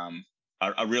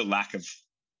a real lack of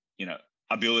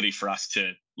ability for us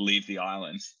to leave the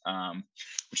island,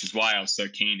 which is why I was so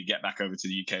keen to get back over to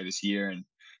the UK this year, and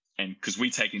because we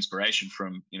take inspiration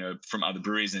from other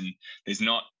breweries, and there's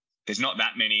not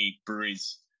that many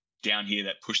breweries down here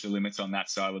that push the limits on that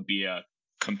style of beer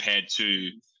compared to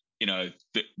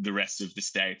the rest of the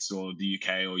States or the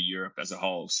UK or Europe as a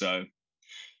whole. So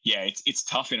yeah, it's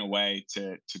tough in a way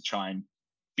to try and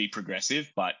be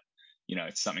progressive, but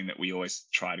it's something that we always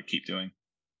try to keep doing.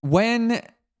 When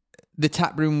the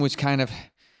tap room was kind of,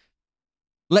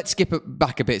 let's skip it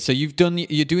back a bit. So you're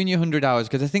doing your 100 hours,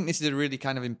 because I think this is a really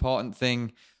kind of important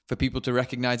thing for people to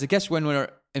recognize. I guess when we're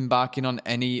embarking on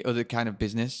any other kind of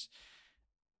business,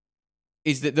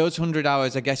 is that those 100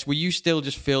 hours, I guess, were you still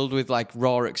just filled with like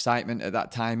raw excitement at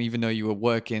that time, even though you were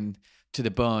working to the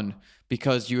bone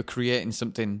because you were creating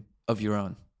something of your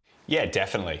own? Yeah,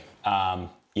 definitely.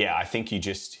 I think you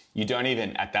don't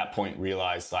even at that point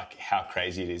realize like how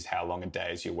crazy it is, how long a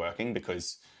day is you're working,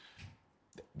 because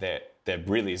there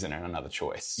really isn't another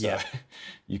choice. So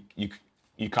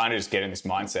you kind of just get in this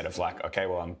mindset of like, okay,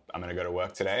 well, I'm going to go to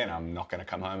work today and I'm not going to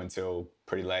come home until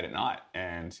pretty late at night.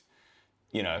 And,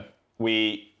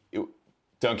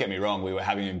 don't get me wrong, we were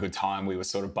having a good time. We were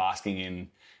sort of basking in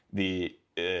the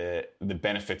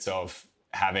benefits of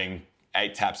having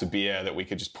 8 taps of beer that we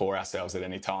could just pour ourselves at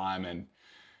any time. And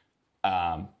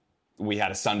we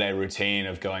had a Sunday routine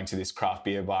of going to this craft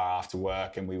beer bar after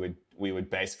work, and we would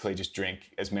basically just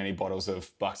drink as many bottles of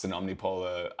Buxton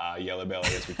Omnipolar Yellow Belly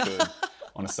as we could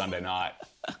on a Sunday night,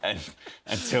 and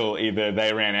until either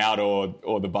they ran out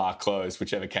or the bar closed,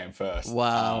 whichever came first.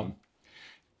 Wow.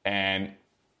 and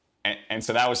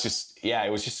so that was just, yeah, it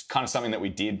was just kind of something that we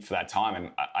did for that time.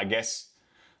 And I guess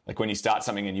like when you start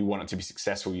something and you want it to be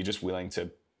successful, you're just willing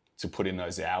to put in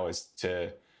those hours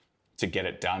to get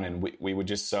it done. And we were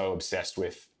just so obsessed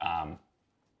with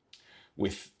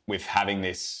having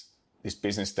this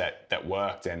business that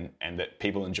worked and that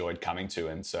people enjoyed coming to.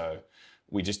 And so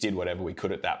we just did whatever we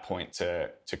could at that point to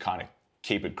kind of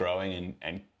keep it growing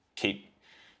and keep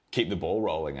the ball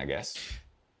rolling, I guess.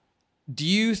 Do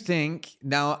you think,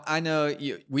 now I know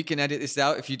we can edit this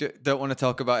out if you don't want to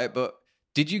talk about it, but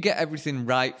did you get everything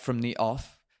right from the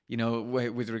off? You know,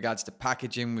 with regards to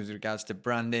packaging, with regards to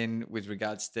branding, with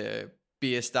regards to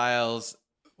beer styles,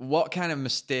 what kind of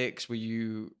mistakes were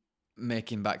you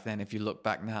making back then if you look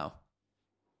back now?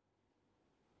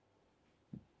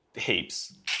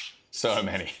 Heaps. So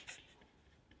many.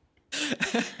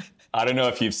 I don't know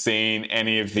if you've seen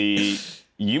any of the...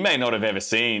 You may not have ever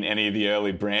seen any of the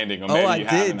early branding, or maybe I you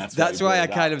did. Have. That's why I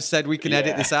kind of said we can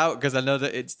edit this out, because I know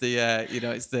that it's the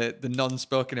it's the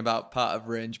non-spoken about part of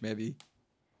Range, maybe.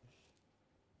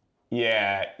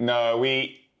 Yeah, no,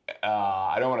 we.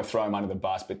 I don't want to throw him under the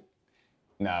bus, but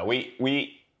no,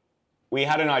 we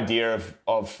had an idea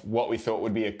of what we thought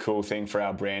would be a cool thing for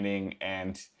our branding,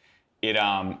 and it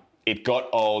got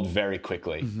old very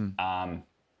quickly. Mm-hmm.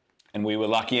 And we were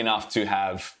lucky enough to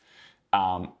have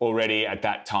already at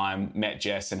that time met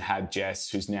Jess and had Jess,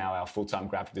 who's now our full-time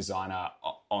graphic designer,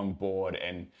 on board,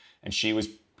 and she was,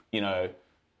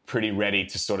 pretty ready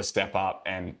to sort of step up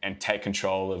and take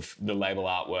control of the label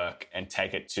artwork and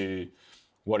take it to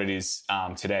what it is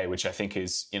today, which I think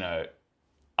is,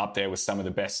 up there with some of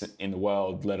the best in the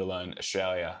world, let alone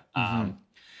Australia. Mm-hmm.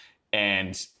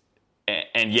 And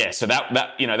yeah, so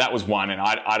that was one, and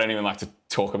I don't even like to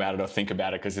talk about it or think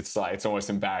about it, because it's almost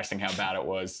embarrassing how bad it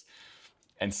was.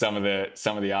 And some of the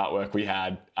artwork we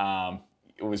had,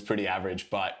 it was pretty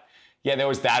average, but yeah, there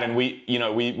was that. And we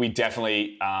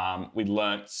definitely, we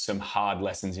learnt some hard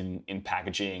lessons in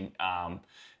packaging,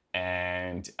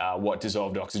 and what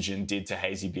dissolved oxygen did to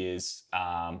hazy beers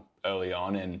early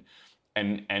on.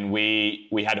 And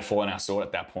we had to fall on our sword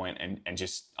at that point and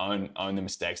just own the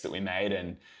mistakes that we made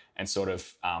and sort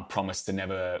of promise to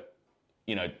never,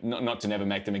 not to never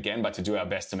make them again, but to do our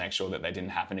best to make sure that they didn't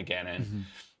happen again.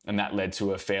 And that led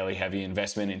to a fairly heavy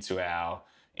investment into our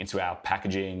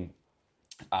packaging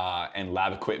and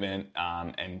lab equipment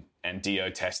and DO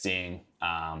testing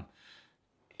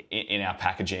in our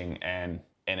packaging. And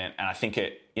I think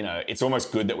it's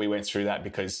almost good that we went through that,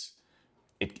 because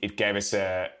it gave us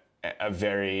a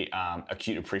very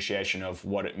acute appreciation of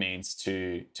what it means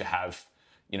to have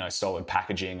solid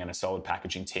packaging and a solid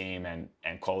packaging team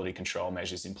and quality control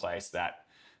measures in place that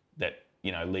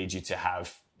lead you to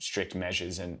have strict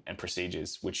measures and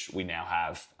procedures, which we now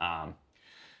have.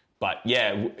 But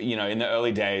yeah, in the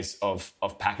early days of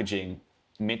packaging,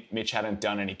 Mitch hadn't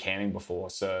done any canning before,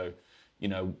 so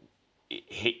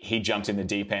he jumped in the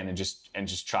deep end and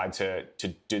just tried to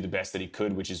do the best that he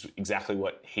could, which is exactly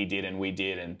what he did and we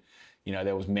did. And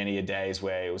there was many a days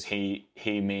where it was he,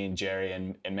 me, and Jerry,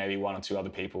 and maybe one or two other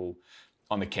people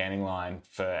on the canning line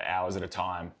for hours at a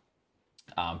time,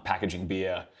 packaging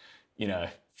beer,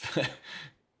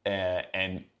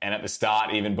 and at the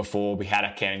start, even before we had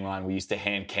a canning line, we used to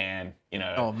hand can,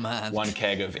 one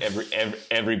keg of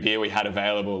every beer we had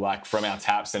available, like from our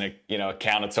taps, and a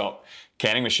countertop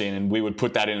canning machine, and we would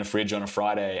put that in a fridge on a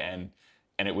Friday,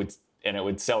 and it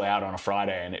would sell out on a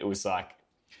Friday, and it was like,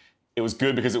 it was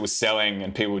good because it was selling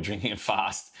and people were drinking it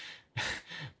fast.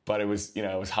 But it was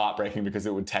heartbreaking because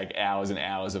it would take hours and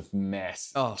hours of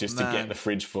mess to get the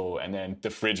fridge full, and then the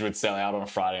fridge would sell out on a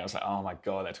Friday. I was like, oh my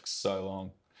God, that took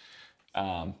so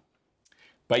long.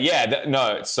 But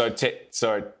yeah, so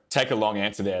take a long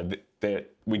answer there.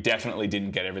 We definitely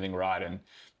didn't get everything right, and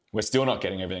we're still not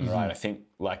getting everything right. I think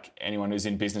like anyone who's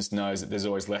in business knows that there's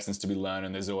always lessons to be learned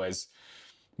and there's always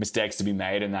mistakes to be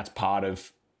made, and that's part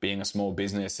of being a small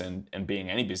business and being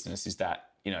any business, is that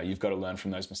you've got to learn from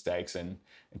those mistakes, and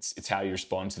it's how you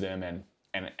respond to them. And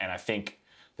I think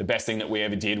the best thing that we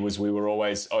ever did was we were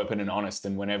always open and honest,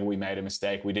 and whenever we made a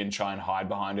mistake, we didn't try and hide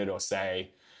behind it or say,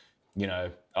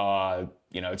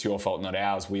 it's your fault, not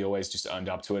ours. We always just owned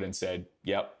up to it and said,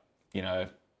 yep,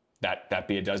 that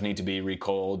beer does need to be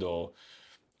recalled,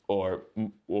 or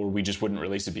we just wouldn't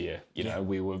release a beer.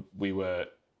 We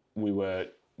were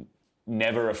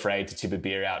never afraid to tip a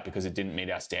beer out because it didn't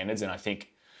meet our standards. And I think,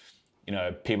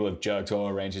 people have joked,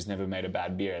 Ranger's never made a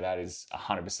bad beer. That is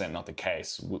 100% not the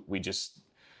case. We just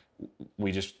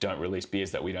don't release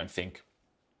beers that we don't think,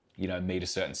 meet a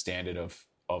certain standard of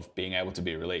being able to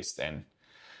be released. And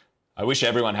I wish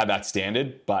everyone had that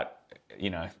standard, but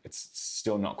it's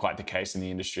still not quite the case in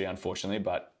the industry, unfortunately,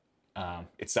 but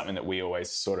it's something that we always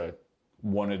sort of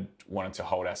wanted to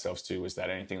hold ourselves to, was that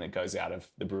anything that goes out of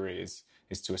the brewery is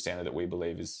to a standard that we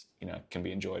believe is, can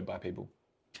be enjoyed by people.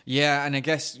 Yeah, and I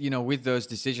guess, with those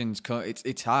decisions,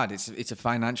 it's hard. It's a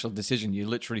financial decision. You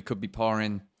literally could be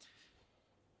pouring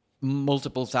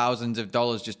multiple thousands of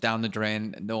dollars just down the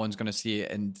drain. No one's going to see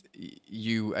it, and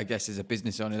you, I guess, as a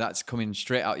business owner, that's coming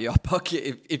straight out your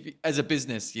pocket. If as a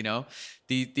business,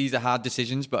 these are hard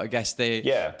decisions, but I guess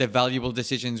they're valuable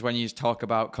decisions when you talk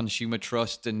about consumer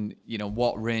trust and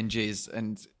what range is,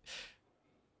 and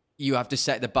you have to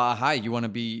set the bar high. You want to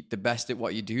be the best at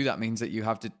what you do. That means that you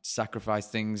have to sacrifice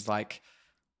things like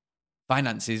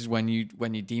finances when you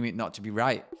deem it not to be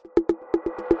right.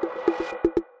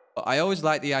 I always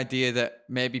like the idea that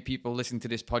maybe people listen to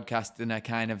this podcast and are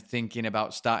kind of thinking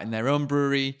about starting their own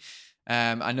brewery.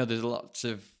 I know there's lots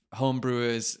of home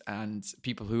brewers and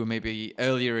people who are maybe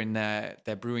earlier in their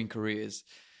brewing careers.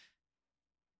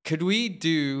 Could we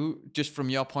do, just from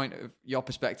your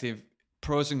perspective,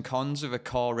 pros and cons of a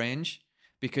core range?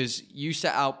 Because you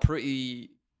set out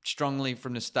pretty strongly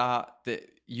from the start that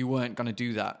you weren't going to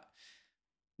do that.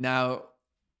 Now,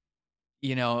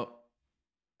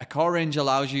 a core range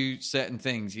allows you certain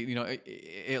things.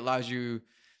 It allows you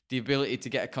the ability to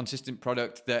get a consistent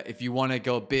product that if you want to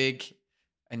go big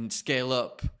and scale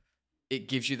up, it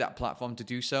gives you that platform to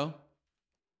do so.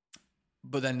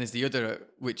 But then there's the other,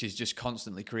 which is just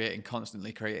constantly creating,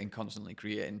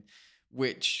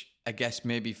 which I guess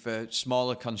maybe for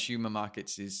smaller consumer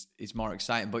markets is more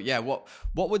exciting. But yeah, what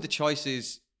were the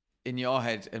choices in your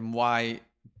head, and why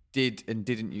did and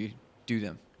didn't you do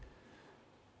them?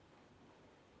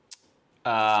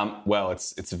 Well,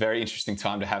 it's a very interesting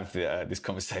time to have this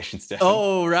conversation, Stefan.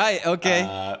 Oh, right. Okay.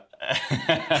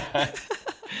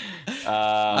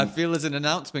 I feel there's an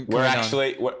announcement going on.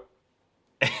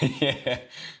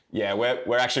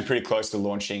 We're actually pretty close to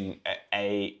launching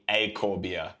a core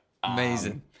beer.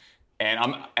 Amazing. And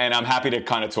I'm happy to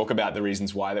kind of talk about the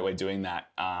reasons why that we're doing that.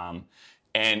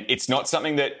 And it's not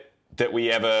something that we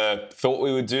ever thought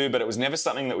we would do, but it was never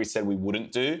something that we said we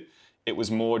wouldn't do. It was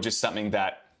more just something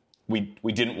that we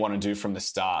didn't want to do from the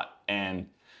start. And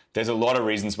there's a lot of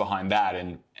reasons behind that.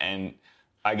 And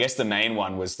I guess the main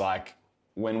one was like,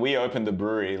 when we opened the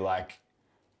brewery, like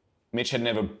Mitch had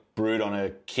never brewed on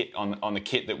a kit on the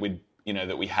kit that we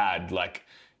had. Like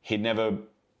he'd never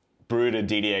brewed a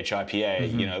DDH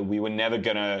IPA. Mm-hmm. We were never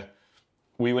gonna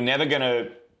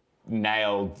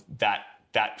nail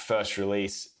that first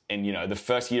release. And the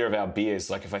first year of our beers,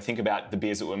 like if I think about the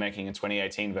beers that we're making in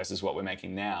 2018 versus what we're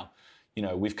making now,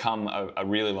 we've come a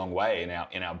really long way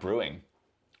in our brewing.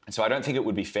 And so I don't think it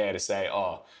would be fair to say,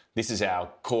 oh, this is our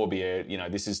core beer,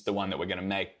 this is the one that we're going to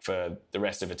make for the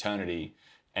rest of eternity,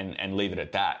 and leave it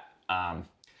at that.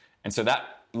 And so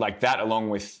that along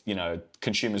with,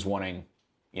 consumers wanting,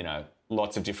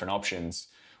 lots of different options,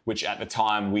 which at the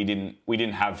time we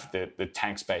didn't have the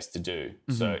tank space to do.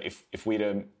 Mm-hmm. So if we'd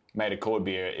have made a core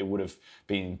beer, it would have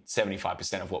been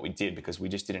 75% of what we did, because we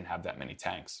just didn't have that many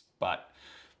tanks. But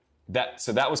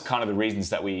that was kind of the reasons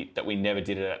that we never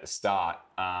did it at the start.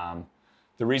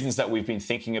 The reasons that we've been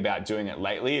thinking about doing it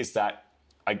lately is that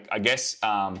I guess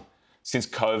since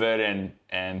COVID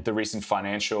and the recent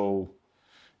financial,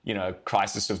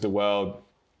 crisis of the world,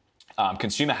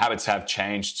 consumer habits have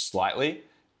changed slightly,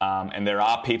 and there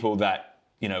are people that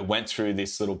went through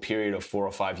this little period of 4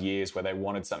 or 5 years where they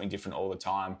wanted something different all the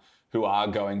time, who are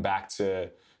going back to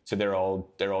their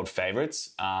old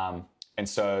favorites, and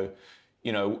so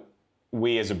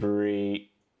we as a brewery,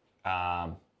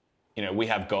 we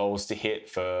have goals to hit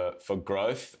for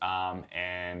growth,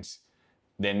 and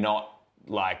they're not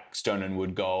like Stone and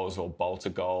Wood goals or Bolter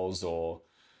goals or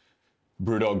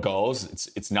Brewdog goals.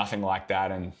 It's nothing like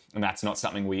that, and that's not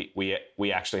something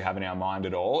we actually have in our mind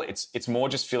at all. It's more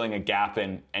just filling a gap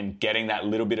and getting that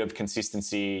little bit of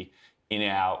consistency in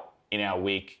our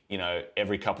week,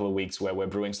 every couple of weeks, where we're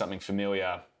brewing something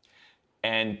familiar.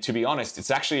 And to be honest,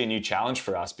 it's actually a new challenge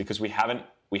for us, because we haven't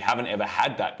ever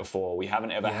had that before. We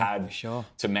haven't ever had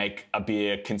to make a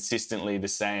beer consistently the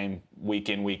same week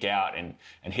in, week out, and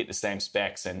hit the same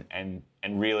specs and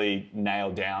really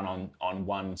nail down on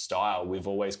one style. We've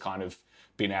always kind of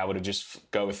been able to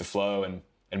just go with the flow and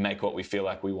make what we feel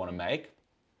like we want to make.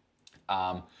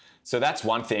 So that's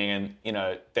one thing.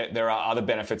 And, there are other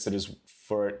benefits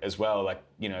for it as well. Like,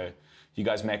 you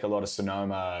guys make a lot of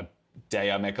Sonoma,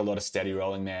 Daya make a lot of Steady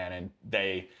Rolling Man, and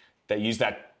they use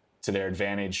that to their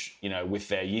advantage, with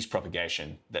their yeast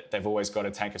propagation. That they've always got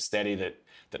a tank of Steady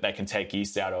that they can take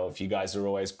yeast out of. You guys are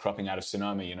always cropping out of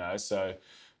Sonoma, so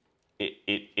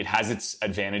it has its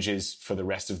advantages for the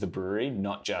rest of the brewery,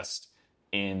 not just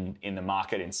in the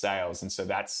market, in sales. And so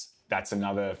that's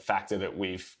another factor that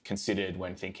we've considered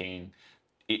when thinking,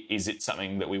 is it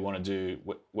something that we want to do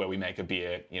where we make a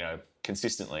beer,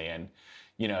 consistently? And,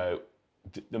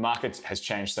 the market has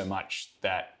changed so much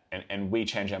that, and we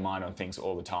change our mind on things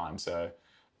all the time. So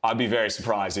I'd be very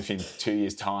surprised if in 2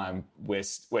 years' time we're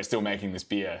still making this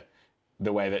beer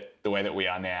the way that we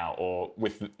are now, or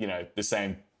with the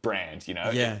same brand.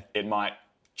 Yeah. It might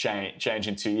change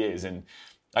in 2 years, and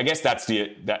I guess that's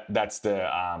the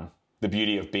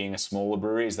beauty of being a smaller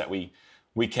brewery, is that we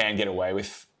can get away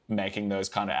with making those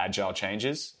kind of agile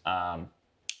changes.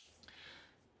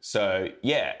 So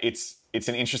yeah, it's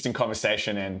an interesting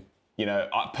conversation, and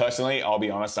personally, I'll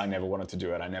be honest, I never wanted to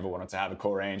do it. I never wanted to have a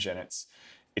core range, and it's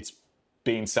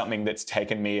been something that's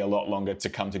taken me a lot longer to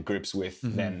come to grips with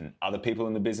than other people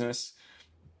in the business.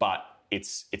 But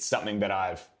it's something that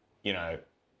I've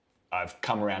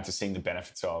come around to seeing the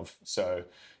benefits of. So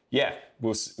yeah,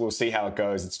 we'll see how it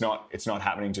goes. It's not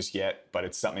happening just yet, but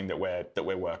it's something that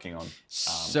we're working on.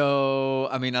 So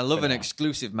I mean, I love an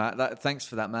exclusive, Matt. Thanks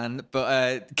for that, man.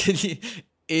 But do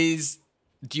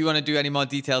you want to do any more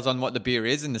details on what the beer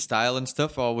is and the style and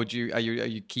stuff, or are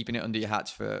you keeping it under your hats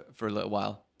for a little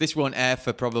while? This won't air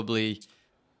for probably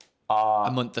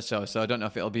a month or so I don't know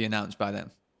if it'll be announced by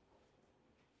then.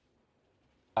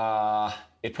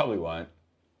 It probably won't.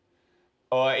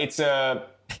 Or it's a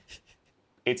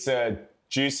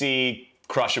juicy,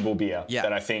 crushable beer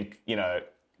that I think,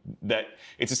 that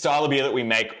it's a style of beer that we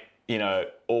make,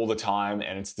 all the time,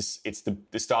 and it's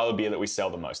the style of beer that we sell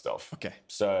the most of. Okay.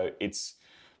 So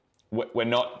we're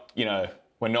not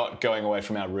going away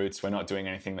from our roots. We're not doing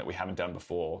anything that we haven't done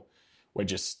before. We're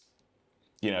just,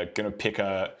 going to pick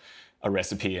a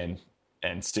recipe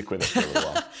and stick with it for a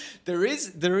little while.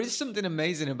 There is something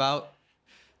amazing about,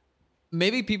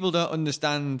 maybe people don't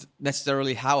understand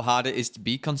necessarily how hard it is to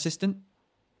be consistent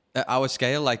at our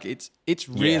scale. Like it's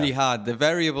really hard. The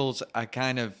variables are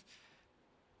kind of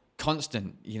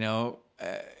constant,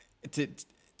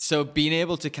 so being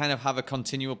able to kind of have a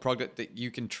continual product that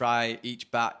you can try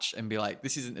each batch and be like,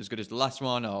 this isn't as good as the last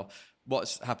one, or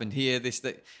what's happened here,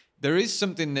 that there is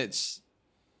something that's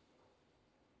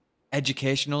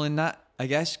educational in that, I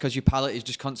guess, because your palate is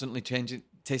just constantly changing,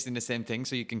 tasting the same thing,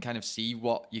 so you can kind of see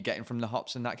what you're getting from the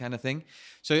hops and that kind of thing.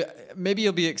 So maybe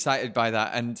you'll be excited by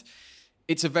that. And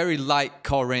it's a very light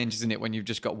core range, isn't it, when you've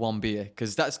just got one beer?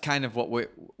 Because that's kind of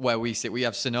where we sit. We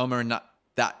have Sonoma, and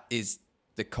that is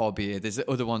the core beer. There's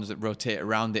other ones that rotate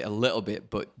around it a little bit,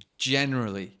 but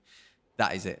generally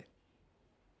that is it.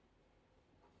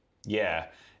 Yeah.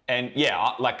 And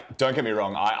yeah, don't get me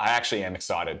wrong, I actually am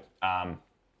excited. I'm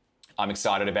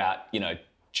excited about,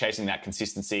 chasing that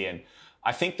consistency. And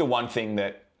I think the one thing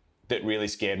that really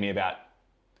scared me about,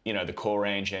 the core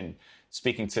range, and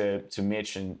speaking to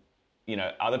Mitch and,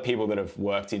 other people that have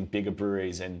worked in bigger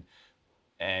breweries, and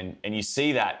you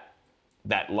see that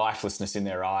lifelessness in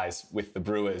their eyes with the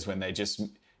brewers when they just,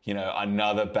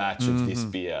 another batch of this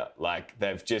beer. Like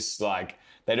they've just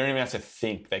they don't even have to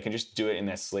think. They can just do it in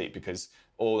their sleep, because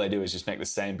all they do is just make the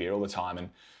same beer all the time. And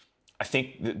I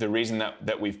think the reason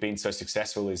that we've been so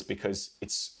successful is because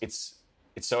it's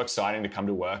so exciting to come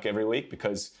to work every week,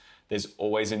 because there's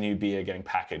always a new beer getting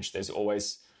packaged. There's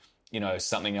always,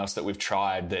 something else that we've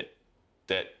tried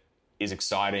that is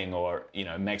exciting, or,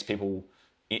 makes people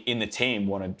in the team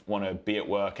want to be at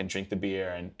work and drink the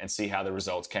beer and see how the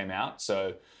results came out.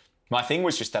 So my thing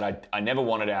was just that I never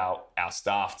wanted our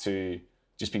staff to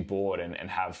just be bored and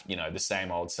have, the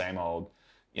same old,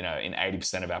 in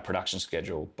 80% of our production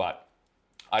schedule. But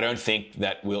I don't think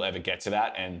that we'll ever get to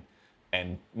that. And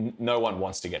no one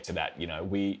wants to get to that.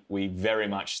 We very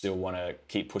much still want to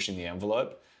keep pushing the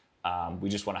envelope. We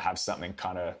just want to have something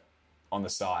kind of on the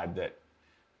side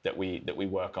that we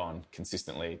work on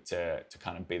consistently to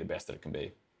kind of be the best that it can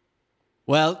be.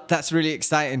 Well, that's really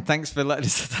exciting. Thanks for letting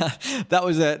us. That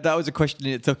was a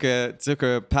question that took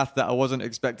a path that I wasn't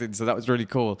expecting. So that was really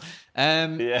cool.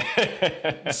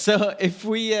 Yeah. So if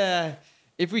we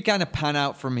kind of pan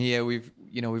out from here, we've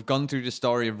gone through the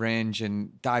story of Range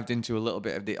and dived into a little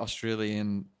bit of the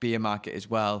Australian beer market as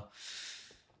well.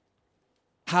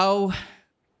 How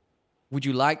would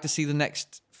you like to see the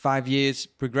next 5 years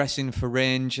progressing for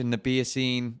Range and the beer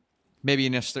scene, maybe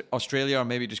in Australia or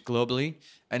maybe just globally?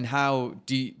 And how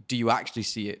do you actually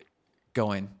see it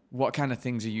going? What kind of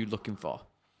things are you looking for?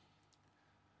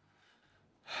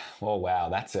 Oh, wow.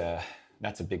 That's a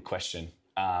big question.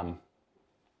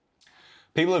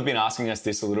 People have been asking us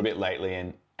this a little bit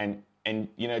lately, and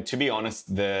to be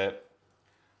honest, the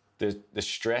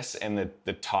stress and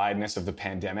the tiredness of the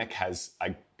pandemic has,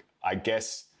 I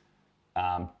guess,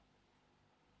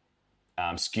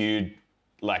 skewed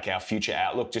like our future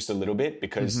outlook just a little bit,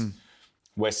 because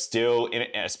we're still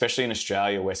especially in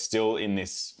Australia, we're still in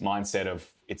this mindset of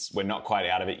we're not quite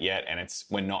out of it yet, and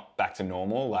we're not back to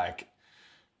normal. Like,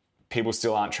 people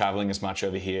still aren't traveling as much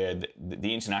over here.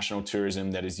 The international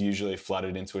tourism that is usually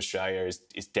flooded into Australia is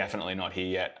definitely not here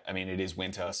yet. I mean, it is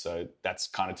winter, so that's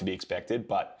kind of to be expected.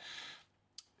 But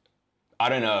I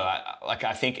don't know.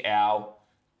 I think our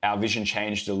vision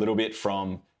changed a little bit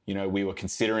from, we were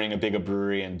considering a bigger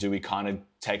brewery and do we kind of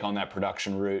take on that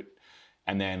production route?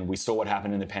 And then we saw what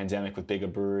happened in the pandemic with bigger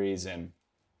breweries and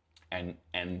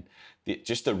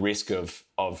just the risk of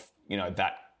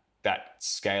that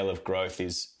scale of growth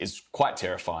is quite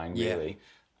terrifying, really.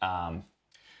 And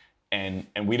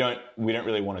we don't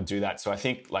really want to do that. So I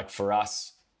think, like, for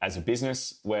us as a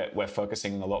business, we're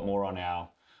focusing a lot more on our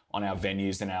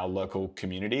venues and our local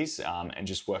communities, and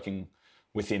just working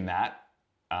within that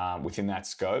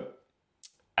scope.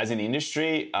 As an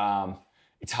industry,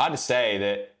 it's hard to say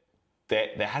that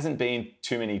there hasn't been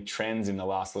too many trends in the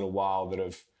last little while that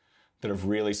have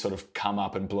really sort of come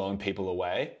up and blown people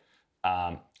away.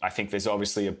 I think there's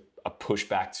obviously a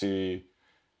pushback to,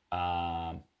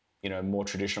 more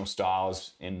traditional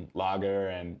styles in lager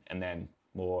and then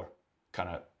more kind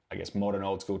of, I guess, modern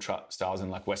old school styles in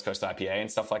like West Coast IPA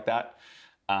and stuff like that.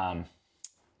 I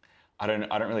don't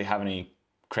really have any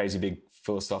crazy big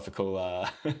philosophical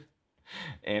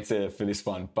answer for this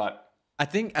one, but I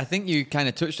think you kind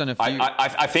of touched on a few.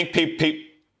 I think people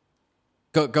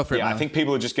go for it. Man. I think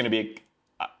people are just going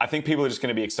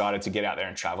to be excited to get out there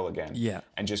and travel again. Yeah.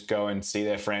 And just go and see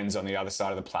their friends on the other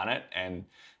side of the planet and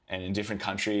in different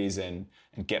countries and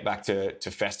get back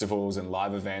to festivals and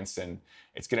live events. And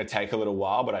it's going to take a little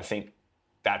while, but I think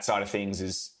that side of things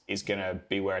is going to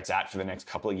be where it's at for the next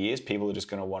couple of years. People are just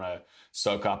going to want to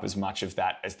soak up as much of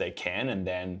that as they can and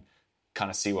then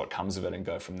kind of see what comes of it and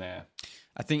go from there.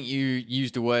 I think you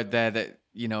used a word there that,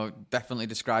 definitely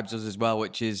describes us as well,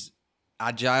 which is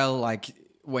agile. Like,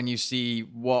 when you see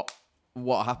what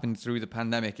happened through the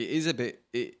pandemic, it is a bit,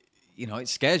 it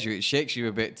scares you. It shakes you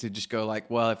a bit to just go like,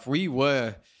 well, if we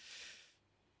were,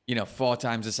 4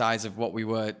 times the size of what we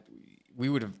were, we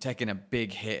would have taken a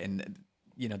big hit, and,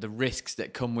 the risks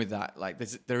that come with that. Like,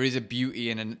 there is a beauty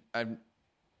and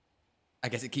I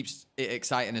guess it keeps it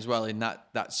exciting as well in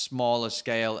that smaller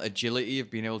scale agility of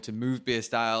being able to move beer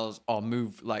styles or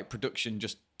move like production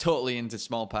just totally into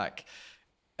small pack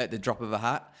at the drop of a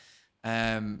hat.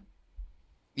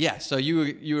 So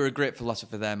you were a great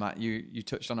philosopher there, Matt. You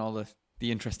touched on all the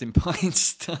interesting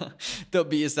points. Don't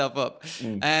beat yourself up.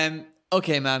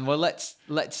 Okay, man. Well, let's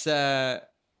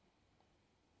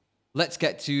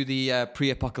get to the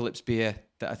pre-apocalypse beer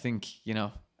that I think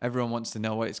everyone wants to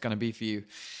know what it's going to be for you.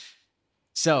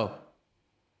 So,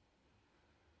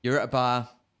 you're at a bar.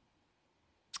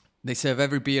 They serve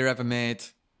every beer ever made.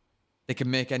 They can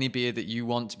make any beer that you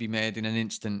want to be made in an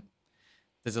instant.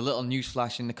 There's a little news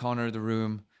flash in the corner of the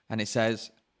room, and it says,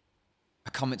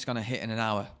 a comet's going to hit in an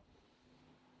hour.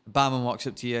 The barman walks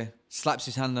up to you, slaps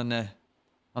his hand on the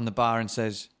bar and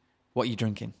says, what are you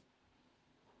drinking?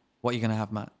 What are you going to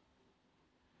have, Matt?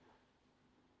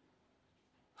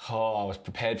 Oh, I was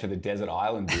prepared for the desert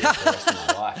island beer for the rest of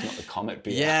my life, not the comet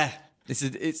beer. Yeah,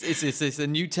 it's a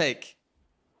new take.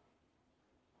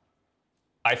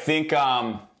 I think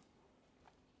I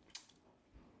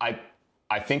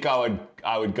think I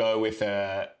would go with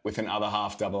an other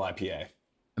half double IPA.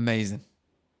 Amazing.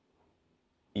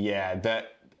 Yeah, the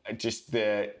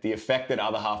effect that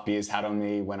other half beers had on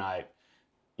me when I,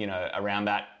 around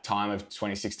that time of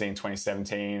 2016,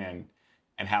 2017,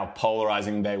 and how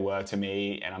polarizing they were to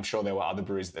me. And I'm sure there were other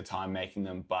breweries at the time making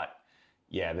them, but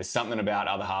yeah, there's something about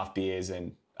other half beers,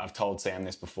 and I've told Sam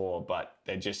this before, but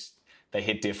they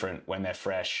hit different when they're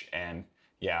fresh. And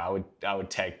yeah, I would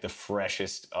take the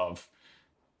freshest of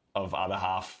other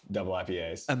half double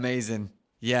IPAs. Amazing.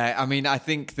 Yeah, I mean, I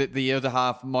think that the other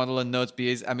half model and those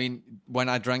beers, I mean, when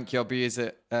I drank your beers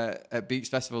at Beats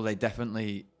Festival, they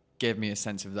definitely gave me a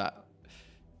sense of that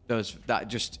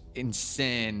just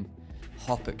insane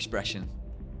hop expression.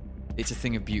 It's a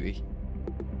thing of beauty.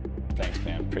 Thanks,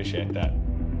 man. Appreciate that.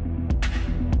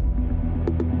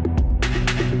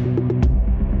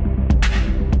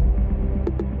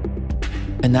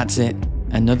 And that's it.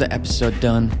 Another episode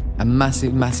done. A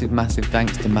massive, massive, massive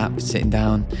thanks to Matt for sitting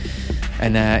down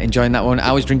and enjoying that one.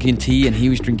 I was drinking tea and he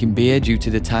was drinking beer due to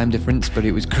the time difference, but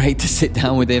it was great to sit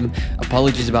down with him.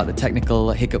 Apologies about the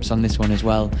technical hiccups on this one as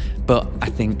well, but I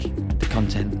think the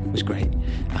content was great.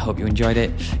 I hope you enjoyed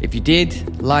it. If you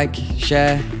did, like,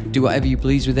 share, do whatever you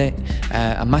please with it.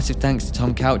 A massive thanks to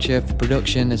Tom Coucher for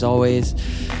production, as always.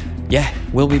 yeah,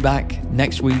 we'll be back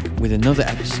next week with another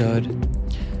episode.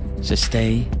 So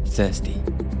stay thirsty.